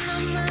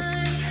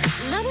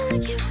 And I've been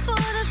looking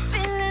for the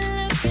feeling,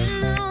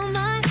 looking all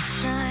my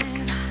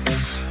life.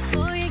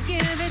 Will you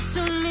give it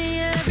to me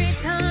every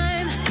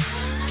time?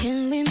 Can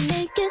we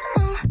make it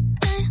all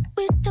night?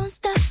 We don't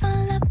stop,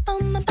 all up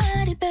on my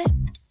body, babe.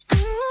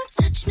 Ooh,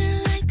 touch me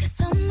like a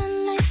summer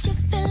night. You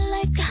feel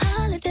like a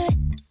holiday.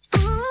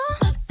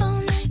 Ooh, up all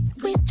night.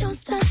 We don't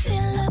stop,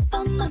 feel up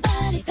on my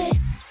body, babe.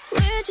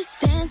 We're just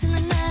dancing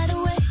the night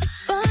away.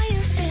 Boy,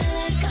 you feel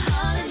like a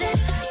holiday.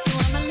 So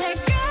I'ma let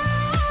go.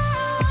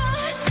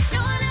 No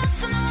one else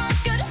in the world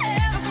could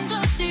ever come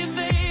close to you,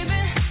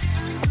 baby.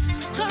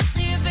 Close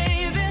to you,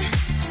 baby.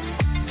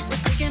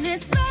 We're taking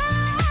it slow.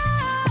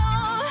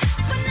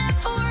 We're never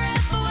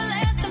forever, we're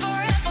lasting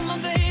forever, my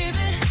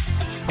baby.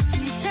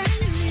 And you're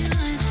turning me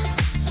on.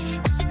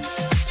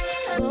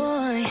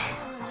 Boy,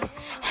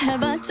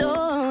 have I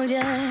told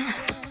ya?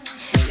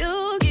 You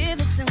give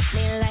it to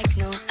me like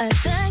no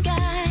other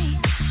guy.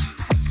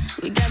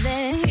 We got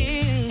that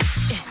heat,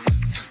 yeah,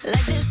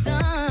 like this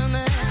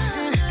summer.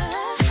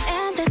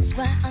 And that's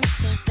why I'm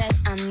so glad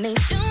I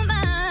made you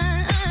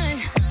mine.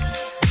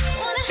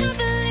 Wanna have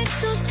a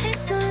little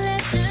taste, so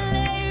let me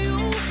lay you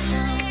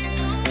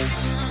down.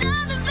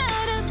 Nothing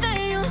better than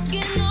your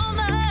skin on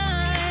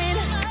mine.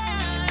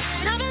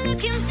 And I've been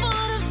looking for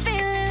the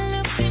feeling,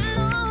 looking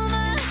all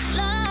my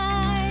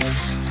life.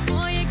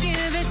 Boy, you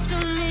give it to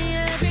me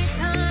every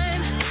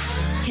time.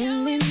 Can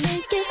we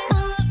make it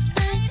all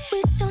night? We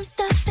don't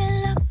stop,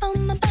 fill up on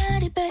my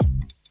body, babe.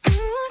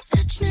 Ooh,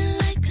 touch me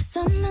like a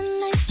summer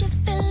night. You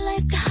feel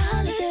like a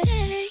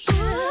holiday.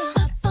 Ooh,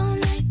 up all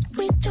night.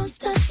 We don't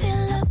stop,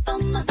 fill up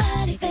on my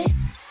body, babe.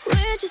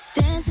 We're just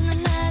dancing the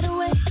night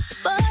away.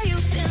 Boy, you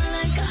feel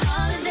like a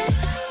holiday.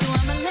 So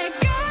I'ma let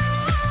go.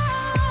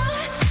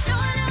 No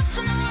one else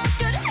in the world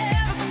could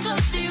ever come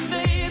close to you,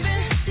 baby.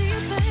 To you,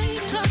 baby.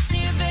 Close to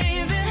you,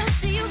 baby.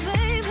 To you,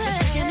 baby. We're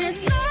taking it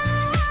slow.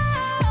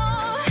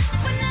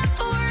 We're never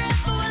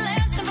forever, we're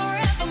lasting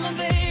forever, my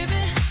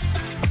baby.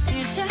 And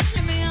you're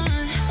turning me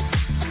on.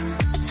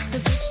 So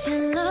put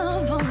your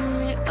love on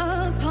me,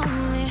 up on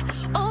me.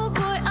 Oh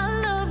boy, I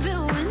love it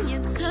when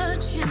you're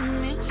touching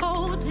me,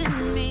 holding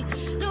me.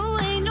 No,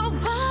 ain't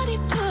nobody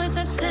put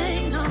that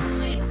thing on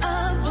me,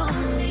 up on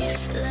me,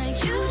 like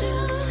you do.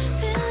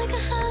 Feel like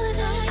a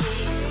holiday.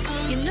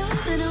 You know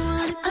that I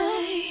wanna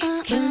play.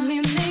 Can we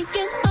make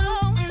it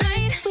all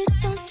night? We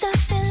don't stop,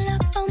 fill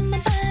up on my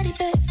body,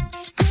 babe.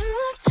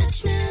 Ooh, touch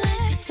me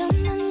like a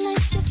summer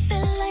night. You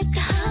feel like a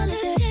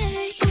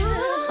holiday.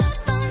 Ooh,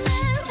 up all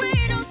night. We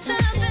don't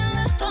stop, fill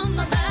up on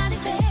my body,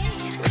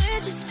 babe. We're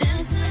just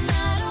dancing the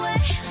night away.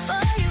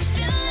 Boy, you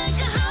feel like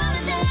a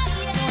holiday.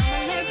 So I'ma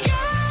let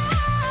go.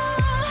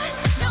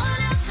 No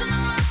one else in the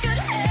world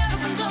could ever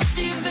come close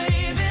to you,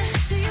 baby.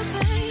 To you,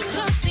 baby.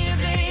 Close to you,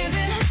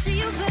 baby. To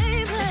you,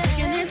 baby. We're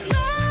taking it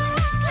slow.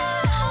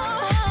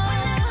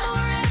 We're never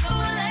forever,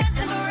 we're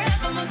lasting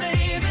forever, my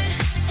baby.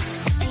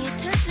 And you're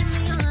turning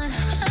me on,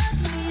 yeah.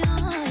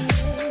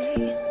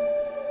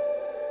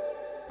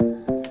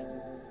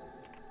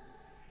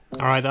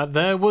 All right, that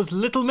there was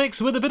Little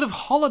Mix with a bit of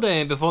Holiday,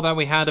 and before that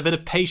we had a bit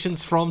of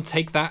Patience from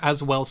Take That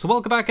as well. So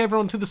welcome back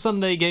everyone to the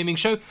Sunday Gaming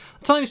Show.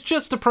 The time's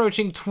just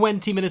approaching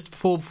 20 minutes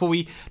before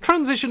we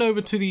transition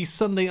over to the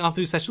Sunday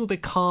afternoon session, a little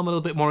bit calm, a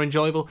little bit more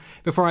enjoyable,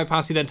 before I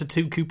pass you then to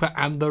Tim Cooper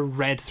and the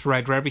Red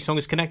Thread, where every song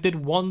is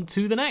connected one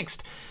to the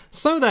next.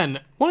 So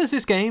then, what is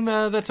this game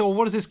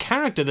what is this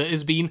character that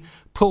has been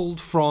pulled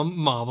from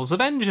Marvel's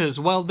Avengers?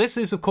 Well, this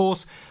is, of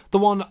course, the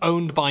one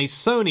owned by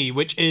Sony,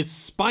 which is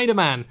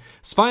Spider-Man.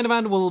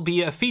 Spider-Man will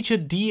be a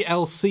featured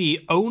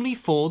DLC only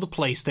for the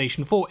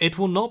PlayStation 4. It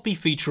will not be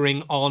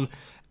featuring on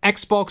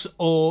Xbox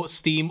or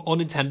Steam or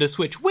Nintendo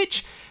Switch,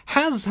 which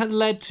has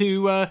led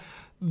to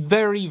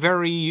very,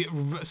 very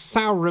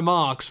sour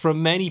remarks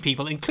from many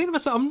people, including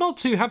myself. I'm not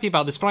too happy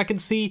about this, but I can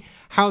see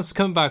how it's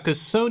come about, because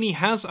Sony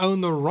has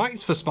owned the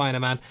rights for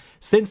Spider-Man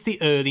since the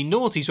early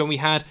noughties, when we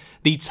had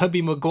the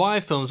Tobey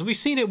Maguire films. We've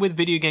seen it with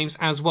video games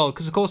as well,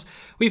 because of course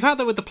we've had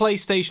that with the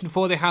PlayStation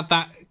 4. They had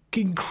that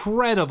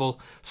incredible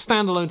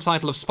standalone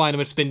title of Spider-Man,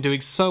 which has been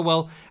doing so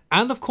well,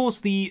 and of course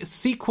the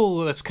sequel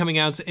that's coming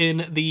out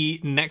in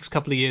the next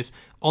couple of years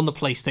on the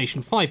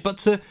PlayStation 5. But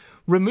to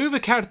remove a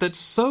character that's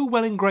so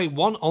well ingrained,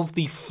 one of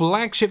the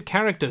flagship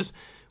characters,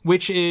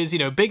 which is,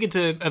 big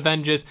into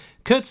Avengers,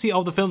 courtesy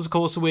of the films, of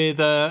course, with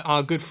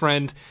our good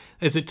friend,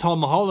 is it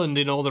Tom Holland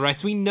and all the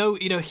rest. We know,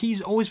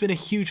 he's always been a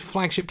huge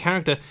flagship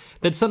character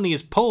that suddenly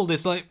is pulled.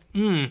 It's like,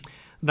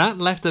 that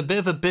left a bit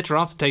of a bitter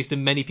aftertaste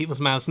in many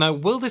people's mouths. Now,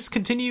 will this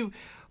continue?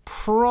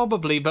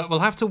 Probably, but we'll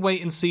have to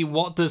wait and see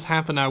what does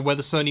happen now,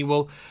 whether Sony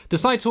will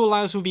decide to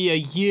allow us to be a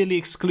yearly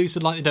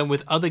exclusive like they've done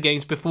with other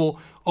games before,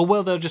 or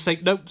will they'll just say,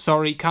 nope,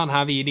 sorry, can't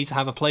have it, you need to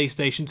have a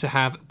PlayStation to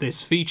have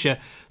this feature.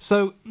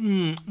 So,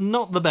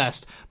 not the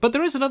best. But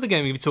there is another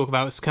game we can talk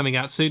about that's coming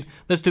out soon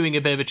that's doing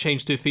a bit of a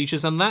change to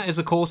features, and that is,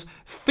 of course,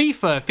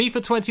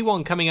 FIFA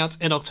 21 coming out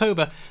in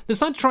October. They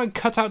decided to try and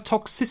cut out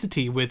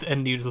toxicity with a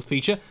new little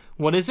feature.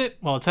 What is it?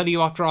 Well, I'll tell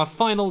you after our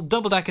final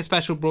double-decker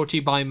special brought to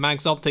you by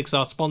Mags Optics,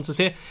 our sponsors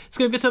here. It's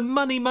going to be a bit of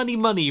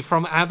money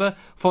from ABBA.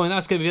 Following that,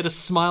 it's going to be a bit of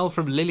smile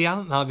from Lilian,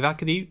 and I'll be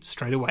back with you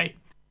straight away.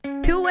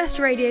 Pure West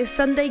Radio's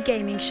Sunday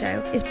Gaming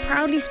Show is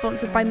proudly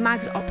sponsored by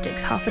Mags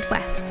Optics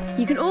Haverfordwest.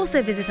 You can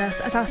also visit us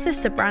at our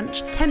sister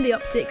branch, Tenby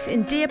Optics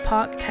in Deer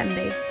Park,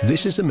 Tenby.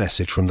 This is a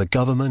message from the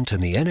government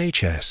and the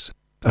NHS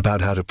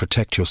about how to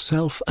protect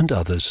yourself and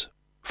others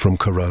from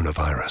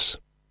coronavirus.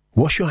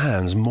 Wash your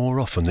hands more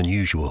often than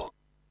usual,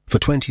 for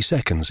 20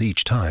 seconds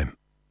each time.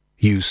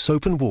 Use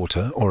soap and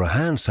water or a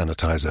hand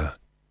sanitizer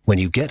when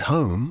you get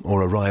home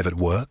or arrive at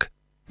work,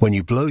 when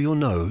you blow your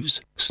nose,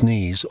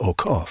 sneeze or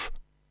cough,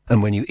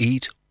 and when you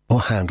eat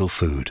or handle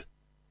food.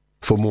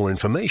 For more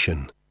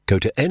information, go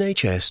to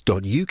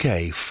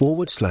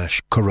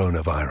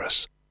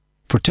nhs.uk/coronavirus.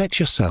 Protect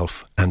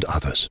yourself and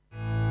others.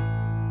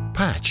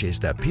 Patch is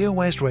the Pure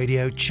West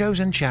Radio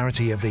chosen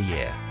charity of the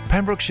year.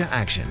 Pembrokeshire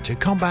Action to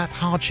Combat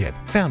Hardship,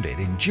 founded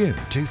in June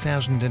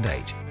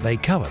 2008. They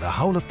cover the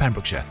whole of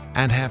Pembrokeshire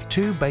and have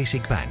 2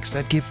 basic banks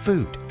that give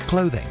food,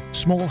 clothing,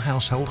 small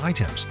household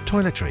items,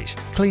 toiletries,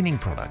 cleaning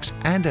products,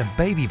 and a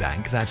baby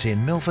bank that's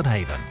in Milford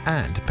Haven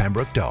and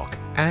Pembroke Dock,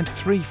 and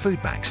 3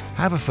 food banks,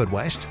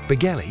 Haverfordwest,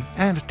 Begelly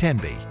and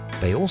Tenby.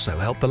 They also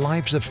help the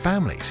lives of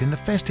families in the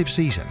festive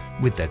season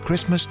with their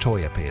Christmas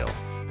toy appeal.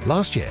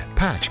 Last year,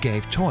 Patch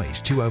gave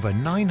toys to over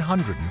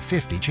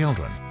 950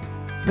 children.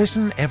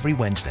 Listen every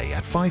Wednesday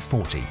at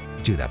 5:40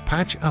 to the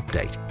Patch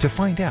Update to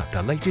find out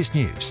the latest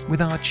news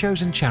with our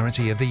chosen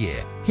charity of the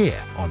year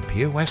here on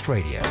Pure West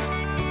Radio.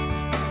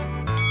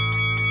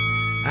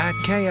 At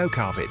KO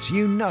Carpets,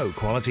 you know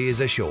quality is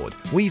assured.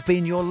 We've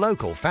been your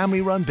local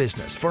family-run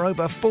business for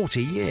over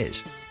 40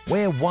 years.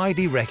 We're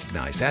widely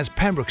recognised as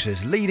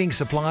Pembrokeshire's leading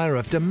supplier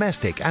of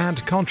domestic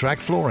and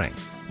contract flooring.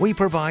 We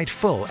provide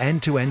full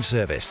end-to-end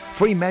service,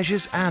 free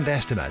measures and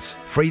estimates,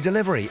 free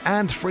delivery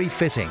and free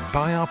fitting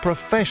by our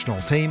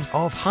professional team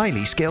of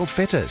highly skilled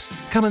fitters.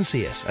 Come and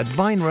see us at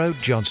Vine Road,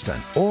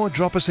 Johnston, or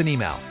drop us an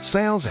email,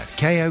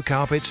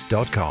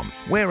 sales@kocarpets.com.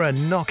 We're a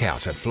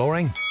knockout at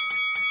flooring.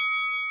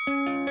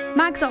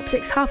 Mags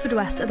Optics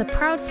Haverfordwest are the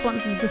proud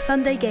sponsors of the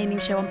Sunday Gaming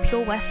Show on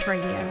Pure West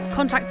Radio.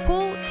 Contact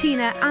Paul,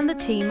 Tina and the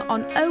team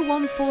on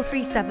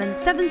 01437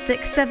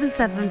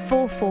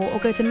 767744 or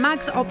go to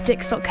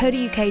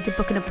magsoptics.co.uk to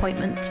book an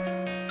appointment.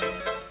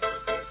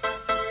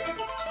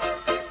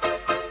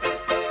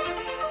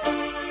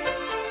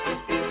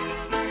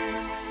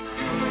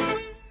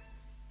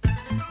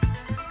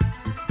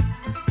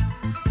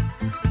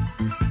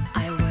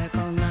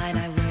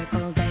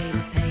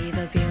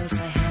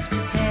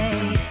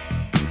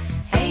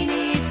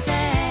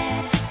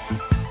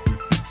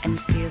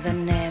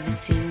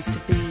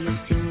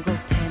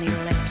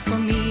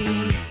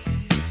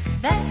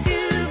 That's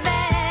too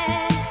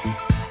bad.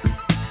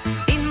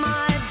 In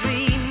my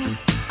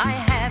dreams, I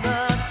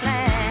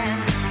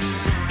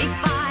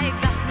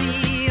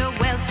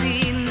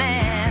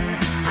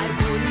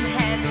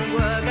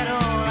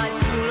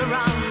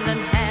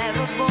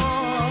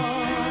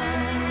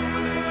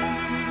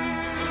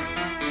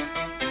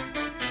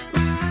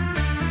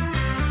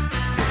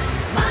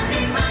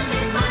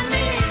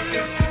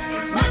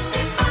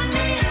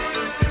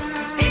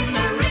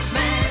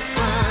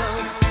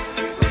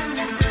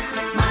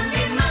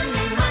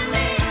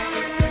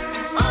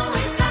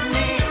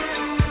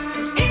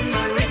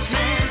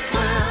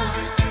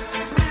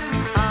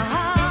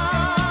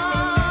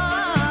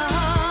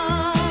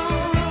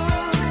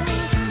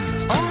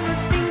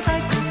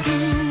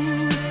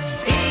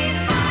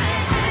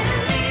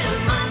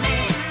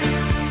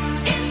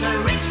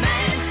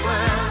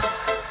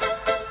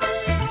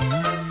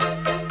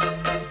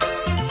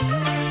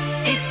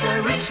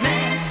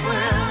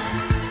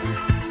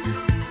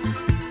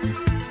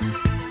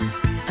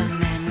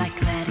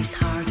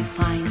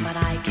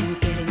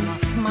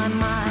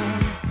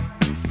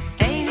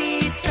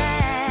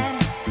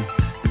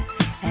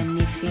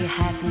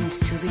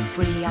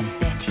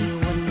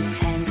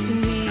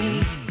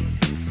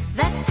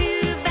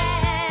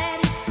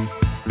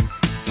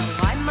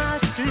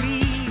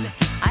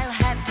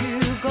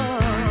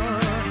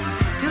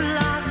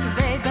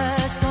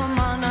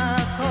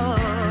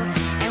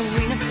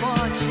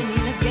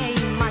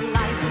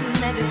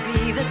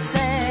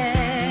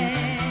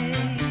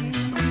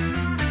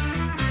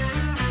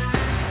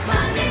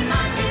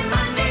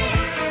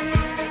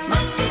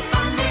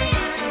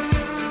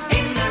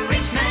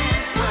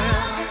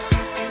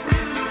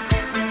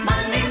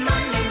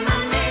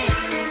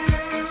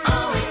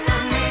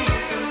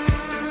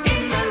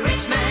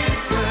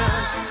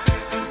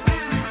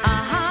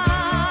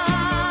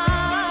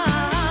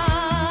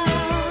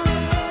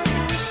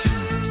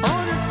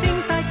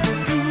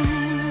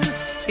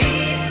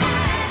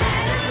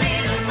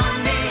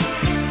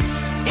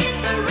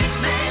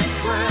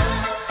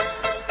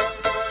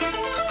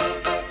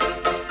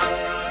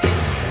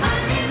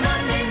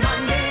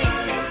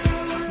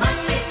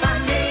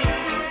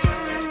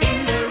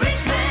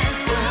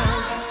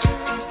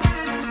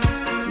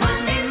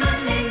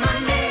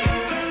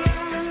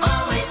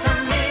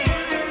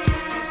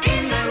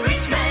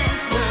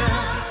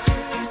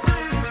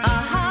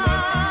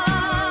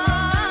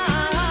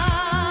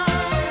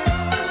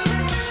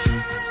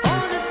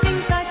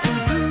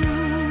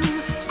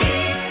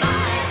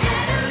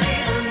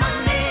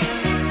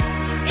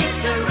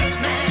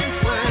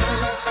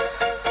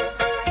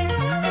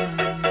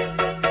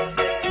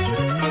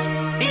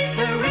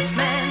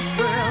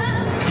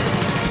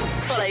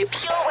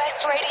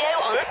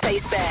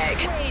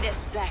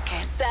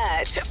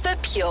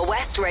Pure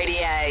West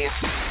Radio.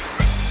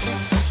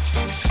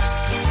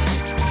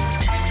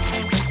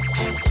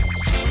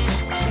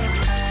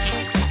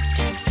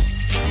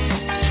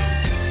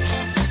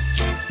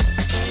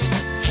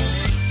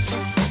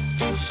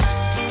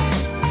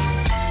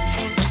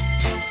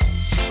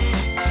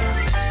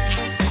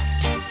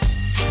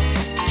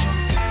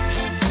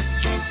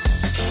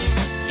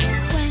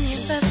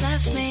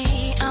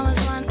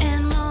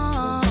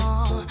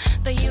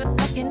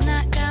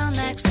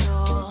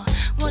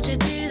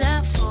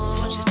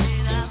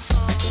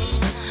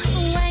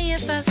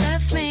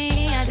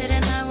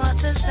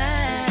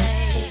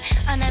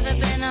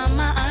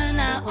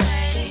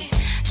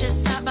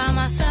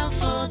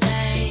 Myself all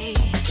day.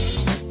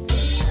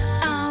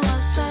 I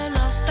was so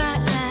lost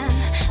back then,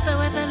 but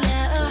with a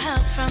little help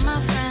from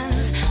my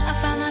friends, I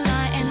found a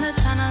light in the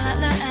tunnel at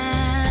the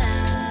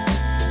end.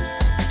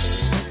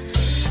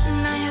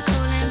 Now you're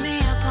calling me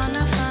up on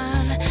the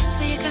phone,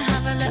 so you can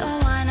have a little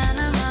wine and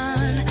a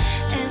moan.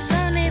 It's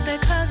only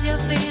because you're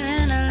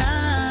feeling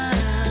alone.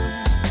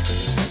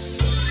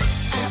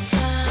 At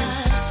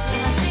first,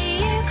 when I see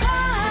you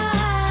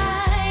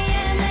cry,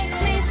 it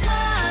makes me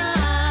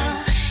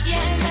smile.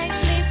 Yeah, it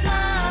makes me smile.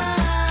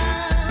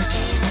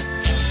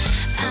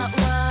 At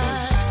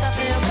worst, I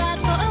feel bad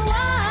for a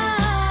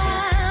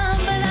while,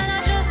 but then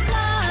I just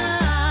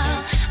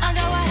smile. I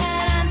go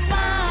ahead and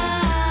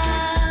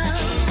smile.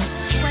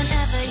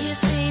 Whenever you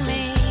see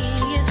me,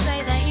 you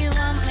say that you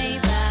want me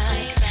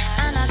back,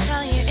 and I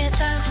tell you it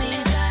don't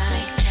mean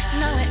back.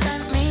 No, it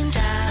don't mean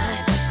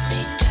jack.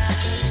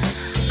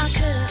 I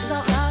couldn't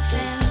stop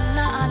laughing,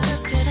 no, I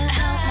just couldn't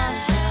help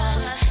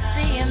myself.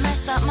 See, you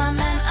messed up my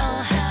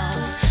mental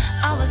health.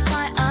 I was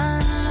quite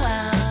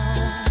unwell.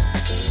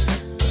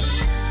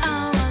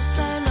 I was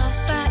so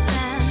lost back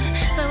then,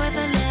 but with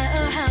a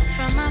little help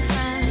from my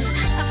friends,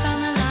 I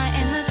found a light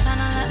in the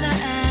tunnel at the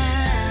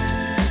end.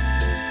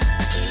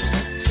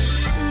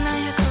 Now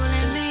you're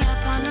calling me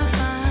up on the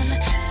phone,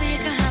 so you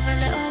can have a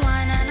little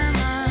wine and a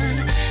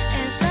moan.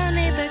 It's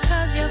only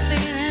because you're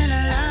feeling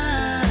alone.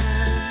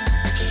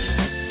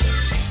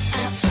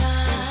 At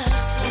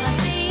first, when I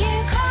see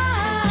you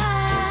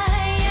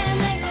cry, it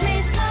makes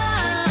me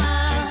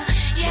smile.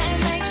 Yeah, it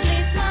makes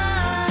me smile.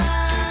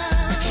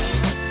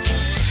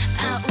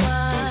 At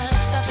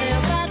worst, I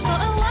feel bad for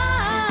a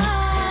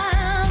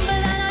while, but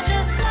then I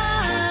just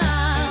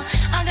smile.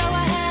 I go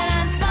ahead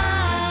and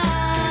smile.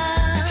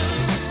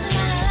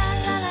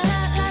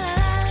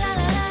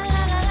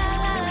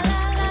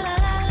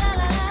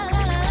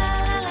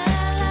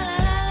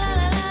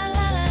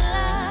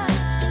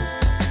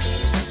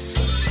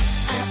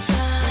 At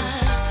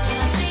first, when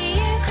I see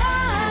you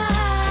cry,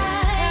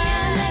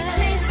 it makes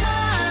me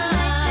smile.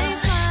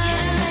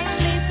 Yeah, it makes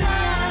me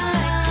smile.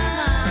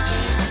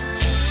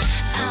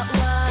 At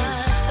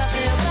worst, I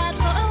feel bad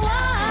for a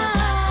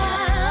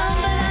while,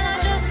 but then I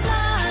just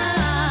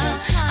smile.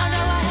 I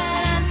go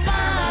ahead and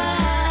smile.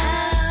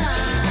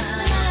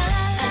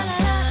 At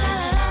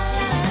first,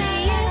 when I see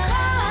you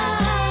cry,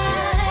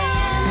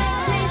 it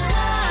makes me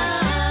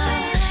smile.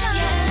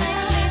 Yeah, it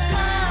makes me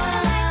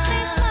smile.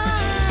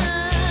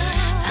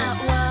 At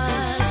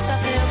worst, I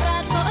feel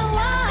bad for a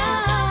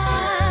while,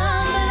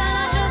 but then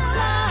I just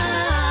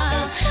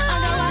smile. I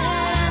go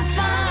ahead and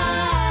smile.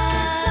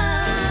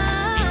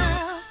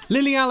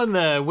 Lily Allen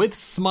there with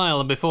Smile,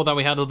 and before that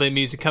we had a little bit of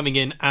music coming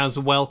in as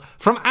well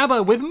from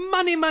ABBA with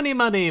Money, Money,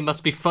 Money. It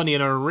must be funny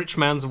in a rich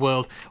man's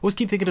world. Always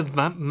keep thinking of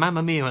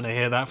Mamma Mia when I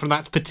hear that from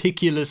that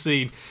particular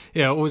scene.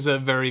 Yeah, always a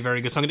very,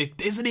 very good song. And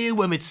it is an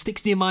earworm, it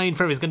sticks in your mind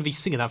forever. It's going to be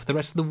singing that for the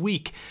rest of the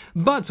week.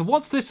 But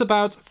what's this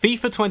about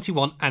FIFA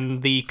 21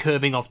 and the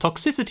curbing of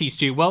toxicity,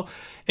 Stu? Well,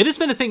 it has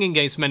been a thing in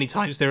games many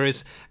times. There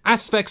is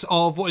aspects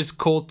of what is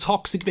called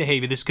toxic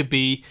behaviour. This could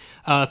be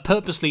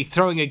purposely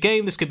throwing a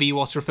game. This could be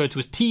what's referred to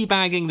as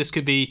teabagging. This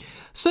could be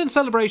certain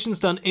celebrations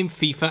done in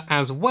FIFA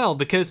as well,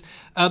 because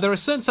there are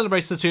certain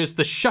celebrations such as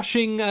the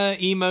shushing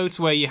emote,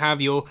 where you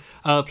have your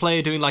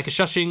player doing like a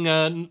shushing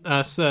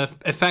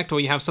effect, or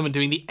you have someone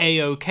doing the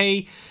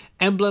AOK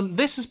emblem.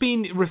 This has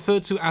been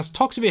referred to as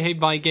toxic behaviour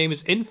by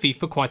gamers in FIFA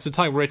for quite some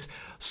time, where it's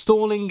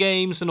stalling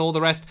games and all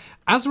the rest.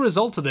 As a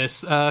result of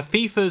this,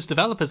 FIFA's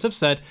developers have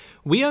said,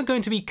 we are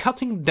going to be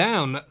cutting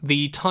down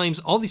the times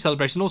of the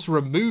celebration, also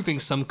removing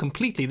some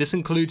completely. This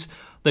includes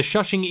the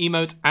shushing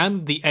emote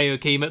and the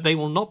AOK emote. They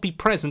will not be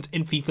present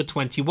in FIFA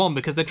 21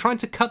 because they're trying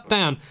to cut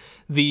down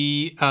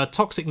the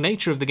toxic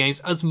nature of the games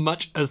as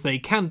much as they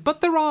can.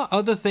 But there are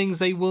other things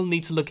they will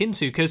need to look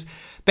into, because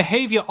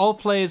behaviour of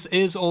players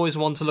is always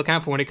one to look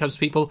out for when it comes to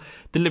people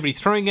deliberately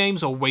throwing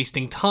games or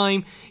wasting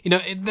time. You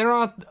know, there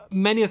are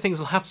many other things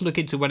they'll have to look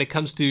into when it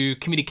comes to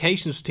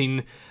communications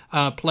between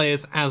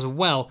players as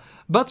well.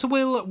 But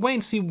we'll wait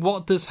and see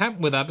what does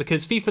happen with that,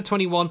 because FIFA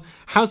 21,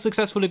 how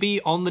successful it'll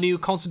be on the new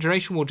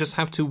concentration, we'll just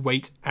have to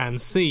wait and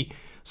see.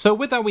 So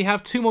with that, we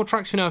have two more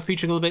tracks for now,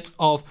 featuring a little bit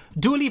of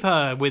Dua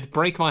Lipa with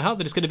Break My Heart.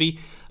 That is going to be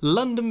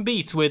London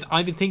Beat with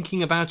I've Been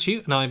Thinking About You,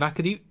 and I'll be back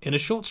with you in a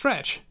short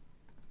stretch.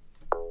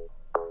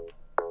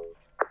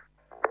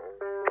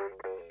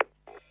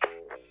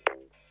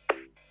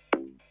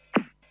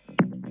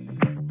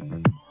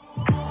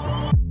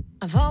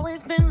 I've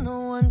always been the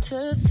one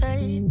to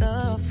say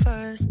the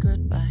first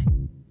goodbye.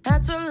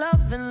 Had to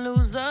love and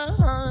lose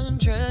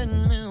 100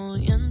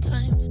 million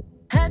times.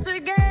 Had to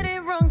get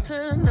it wrong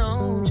to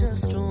know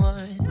just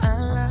what I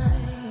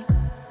like.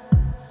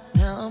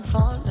 Now I'm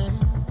falling.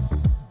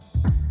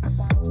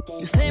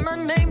 You say my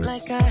name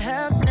like I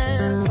have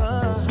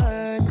never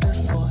heard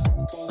before.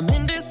 I'm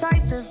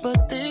indecisive,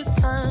 but this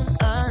time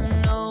I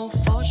know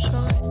for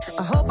sure.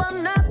 I hope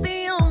I'm not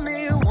the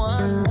only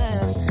one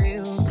that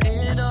feels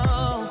it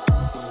all.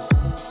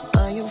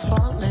 Are you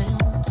falling?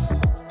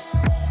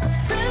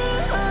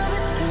 Center of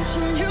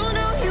attention, you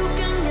know you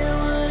can get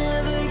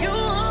whatever you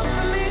want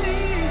from me.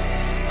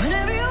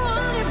 Whenever you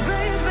want it,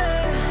 baby.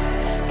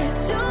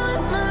 It's you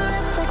and my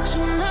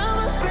reflection. I'm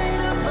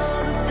afraid of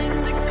all the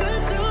things it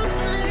could do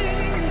to me.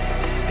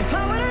 If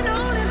I would've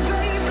known it,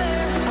 baby,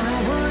 I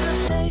would've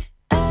stayed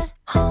at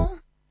home.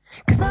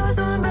 'Cause I was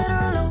doing better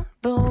alone.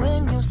 But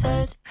when you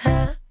said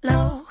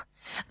hello,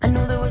 I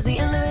knew that was the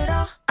end of it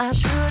all. I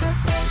should've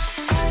stayed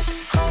at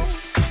home.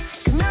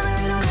 'Cause now there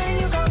ain't no letting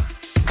you go.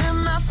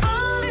 Am I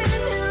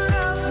falling in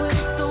love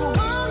with the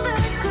one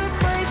that could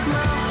break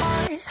my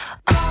heart?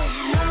 Oh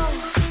no,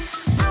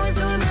 I was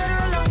doing better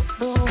alone.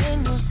 But when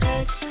you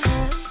said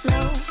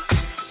hello,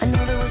 I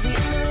knew that was the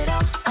end of it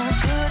all. I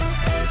should've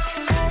stayed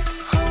at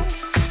home.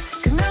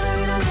 'Cause now there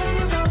ain't no letting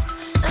you go.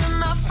 Am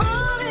I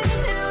falling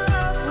in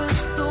love with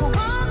the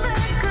one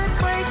that could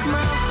break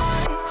my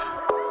heart?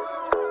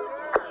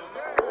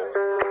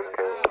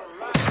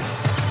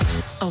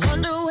 I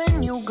wonder when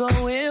you go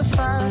if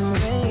I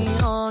stay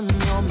on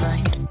your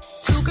mind.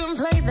 Two can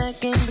play that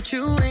game, but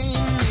you win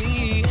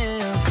me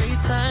every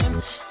time.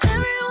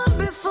 Everyone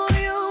before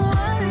you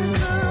was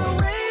a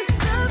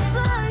waste of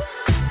time.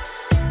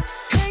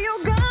 Hey, you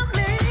got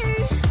me.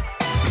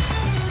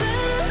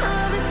 Center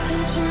of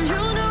attention,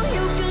 you know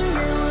you can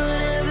get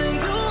whatever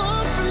you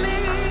want from me.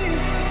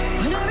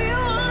 Whenever you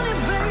want it,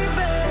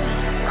 baby.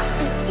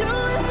 It's you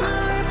and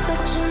my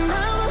reflection.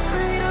 I'm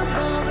afraid of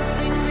all the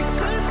things it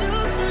could do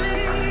to me.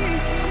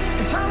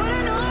 If I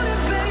would've known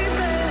it,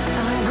 baby,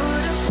 I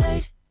would've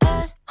stayed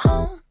at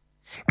home.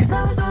 'Cause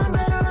I was doing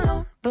better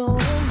alone. But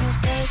when you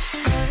said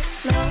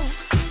hello,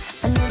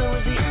 I knew that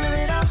was the end of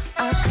it all.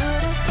 I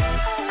should've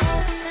stayed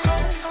at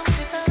home.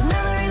 'Cause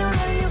now there ain't no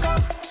letting you go.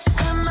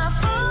 Am I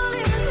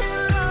falling in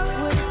love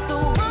with the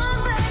one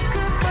that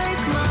could break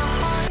my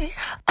heart?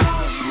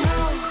 Oh no,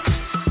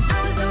 I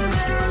was doing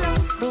better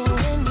alone. But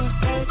when you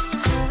said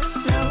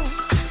hello,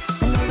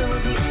 I knew that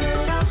was the end of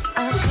it all.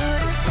 I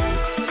should've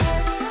stayed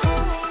at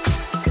home.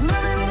 'Cause now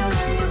there ain't no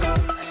letting you go.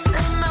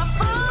 Am I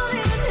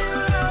falling in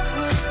love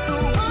with the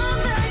one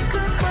that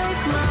could break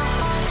my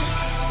heart?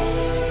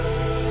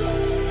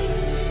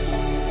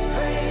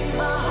 Break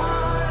my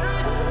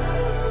heart.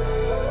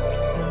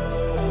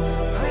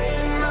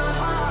 Break my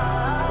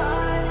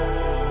heart.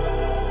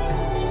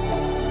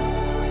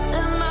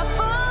 Am I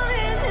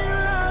falling in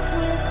love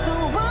with the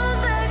one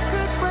that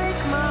could break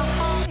my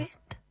heart?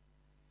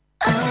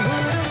 I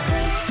would've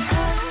stayed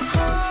at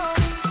home.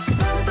 'Cause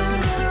I was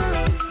doing better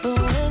alone. But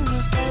when you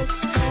said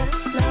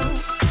hello,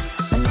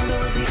 I knew that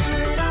was the end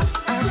of it all.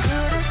 I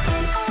should've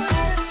stayed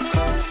at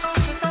home.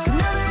 'Cause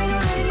now there ain't no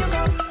letting you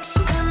go.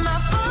 Am I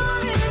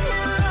falling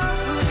in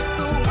love with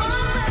the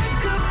one that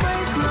could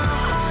break my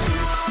heart?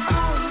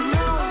 Oh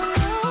no,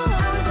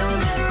 I was doing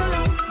better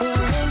alone. But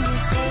when you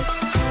said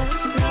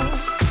hello,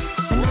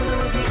 I knew that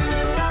was the end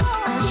of it all.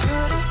 I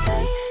should've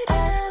stayed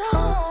at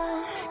home.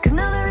 'Cause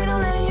now there ain't no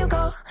letting you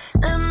go.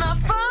 Am I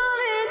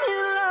falling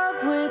in love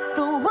with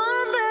the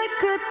one that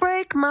could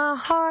break my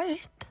heart?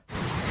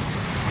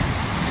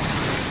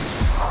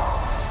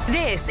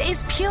 This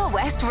is Pure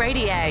West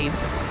Radio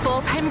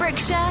for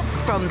Pembrokeshire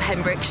from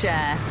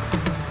Pembrokeshire.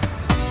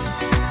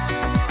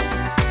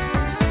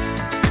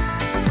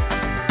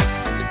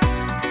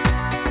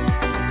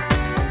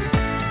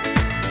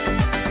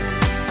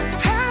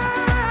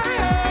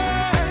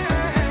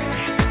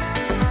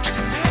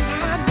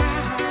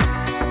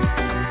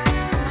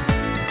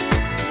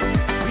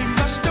 We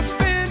must have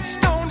been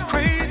stone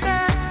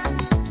crazy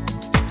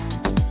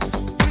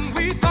when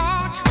we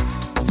thought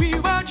we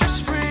were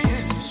just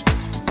friends.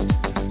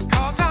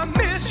 'Cause I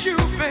miss you,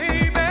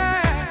 baby,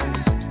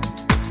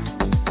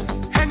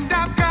 and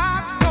I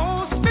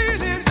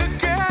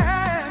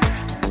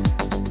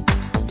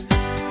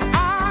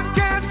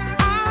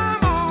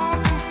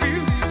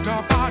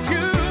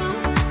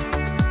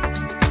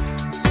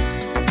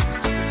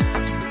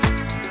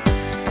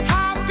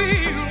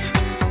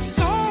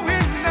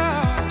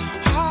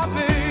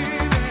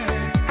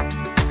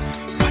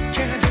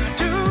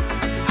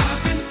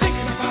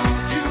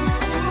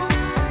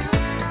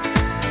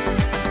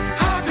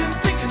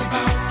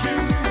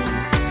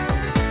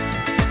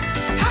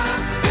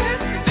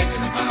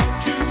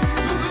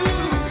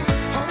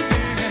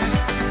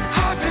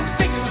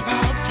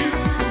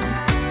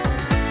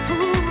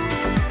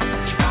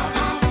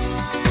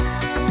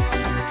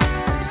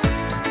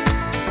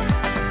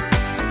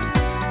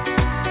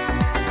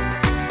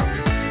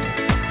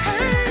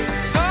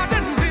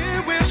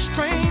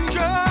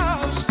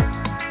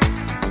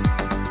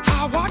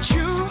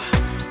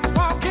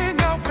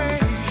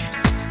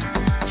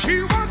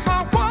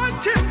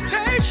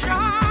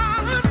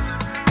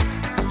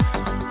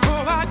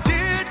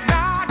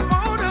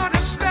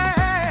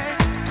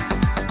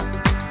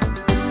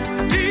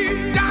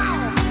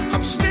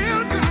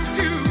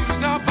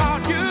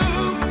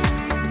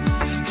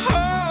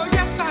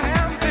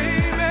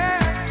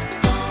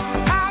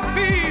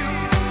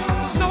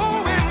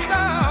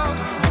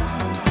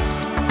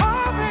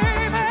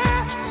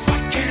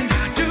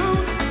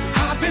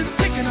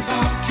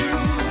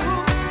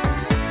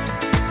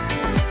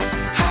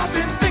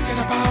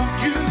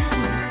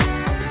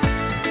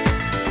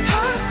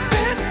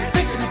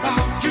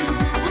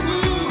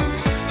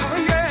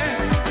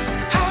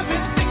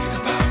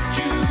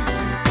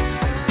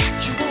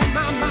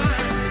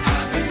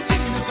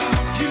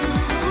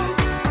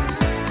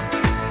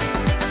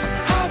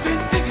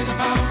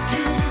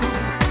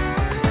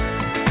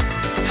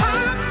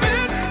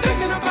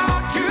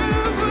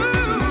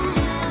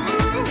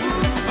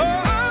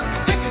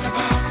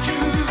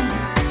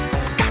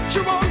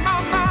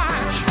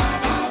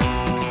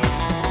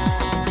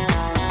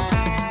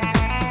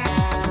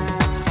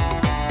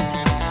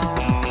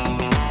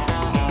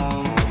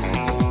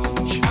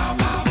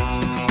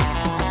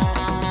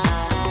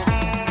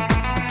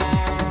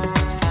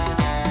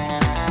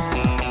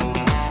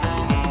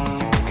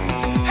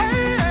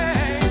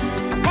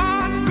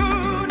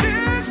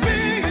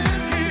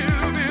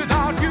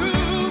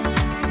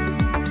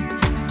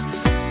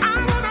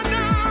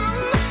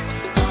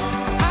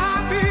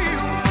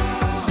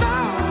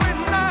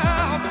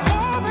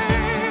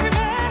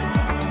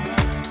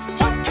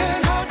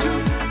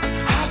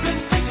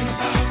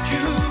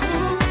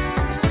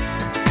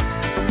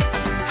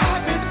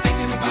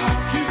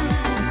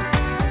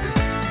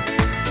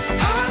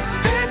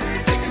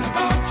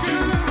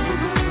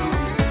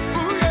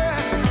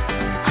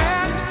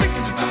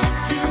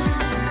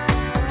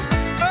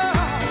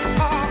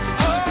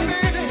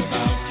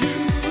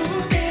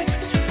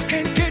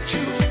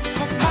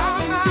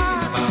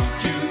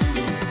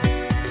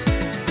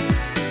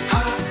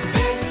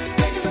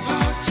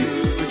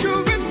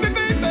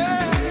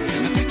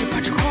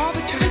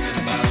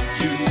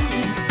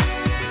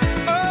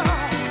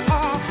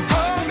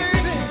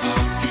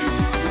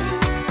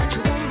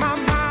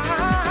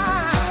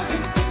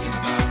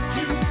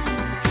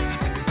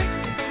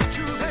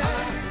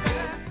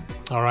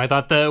Alright,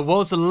 that there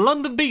was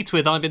London Beat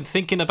with I've Been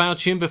Thinking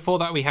About You, and before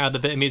that we had a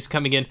bit of music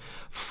coming in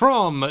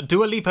from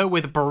Dua Lipa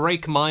with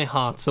Break My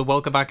Heart. So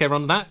welcome back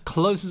everyone. That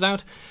closes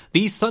out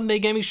the Sunday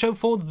Gaming Show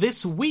for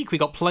this week. We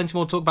got plenty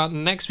more to talk about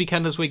next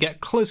weekend as we get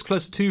closer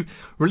to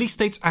release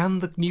dates and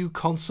the new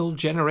console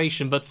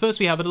generation. But first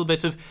we have a little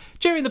bit of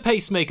Jerry and the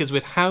Pacemakers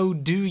with How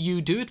Do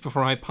You Do It.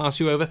 Before I pass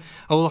you over,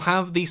 I will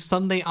have the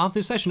Sunday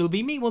afternoon session. It'll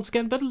be me once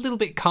again, but a little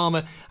bit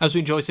calmer as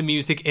we enjoy some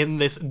music in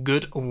this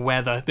good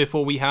weather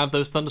before we have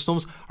those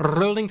thunderstorms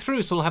rolling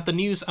through. So we'll have the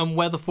news and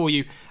weather for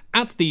you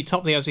at the top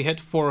of the hour as we hit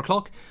 4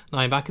 o'clock.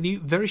 And I'm back with you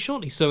very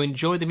shortly. So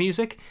enjoy the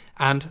music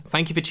and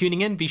thank you for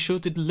tuning in. Be sure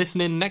to listen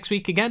in next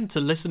week again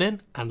to listen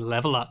in and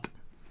level up.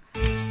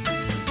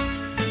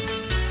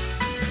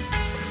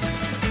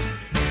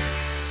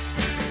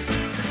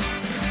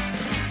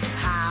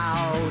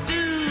 How do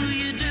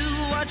you do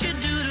what you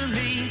do to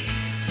me?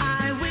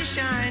 I wish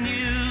I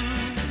knew.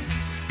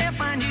 If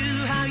I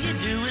knew how you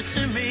do it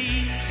to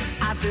me,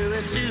 I'd do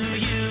it to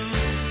you.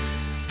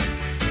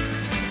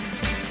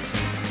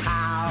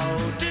 How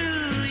do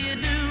you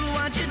do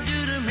what you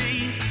do to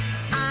me?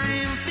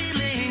 I'm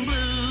feeling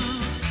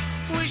blue.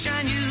 Wish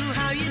I knew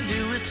how you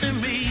do it to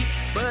me,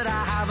 but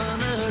I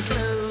haven't a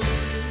clue.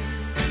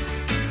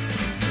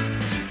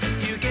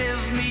 You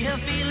give me a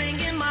feeling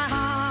in my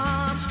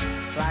heart,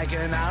 like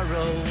an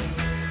arrow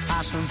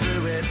passing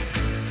through it.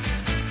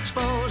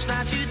 Suppose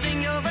that you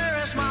think you're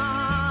very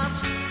smart,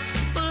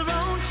 but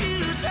won't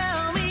you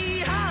tell me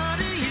how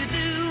do you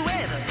do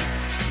it?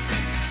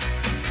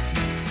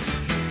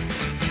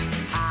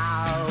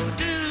 How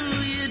do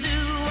you do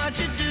what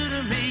you do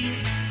to me?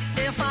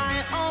 If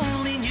I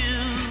only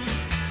knew,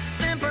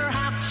 then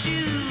perhaps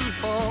you'd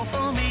fall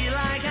for me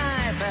like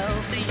I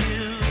fell for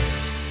you.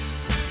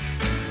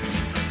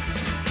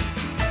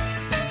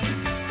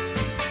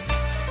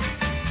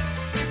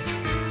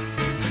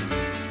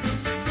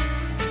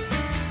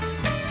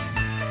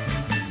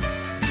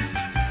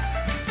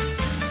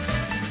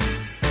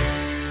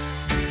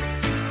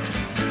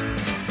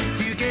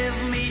 You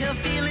give me a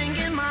feeling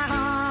in my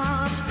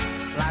heart,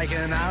 like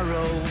an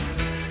arrow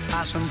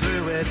passing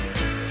through it.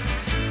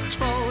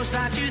 Suppose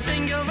that you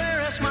think you're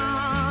very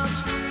smart,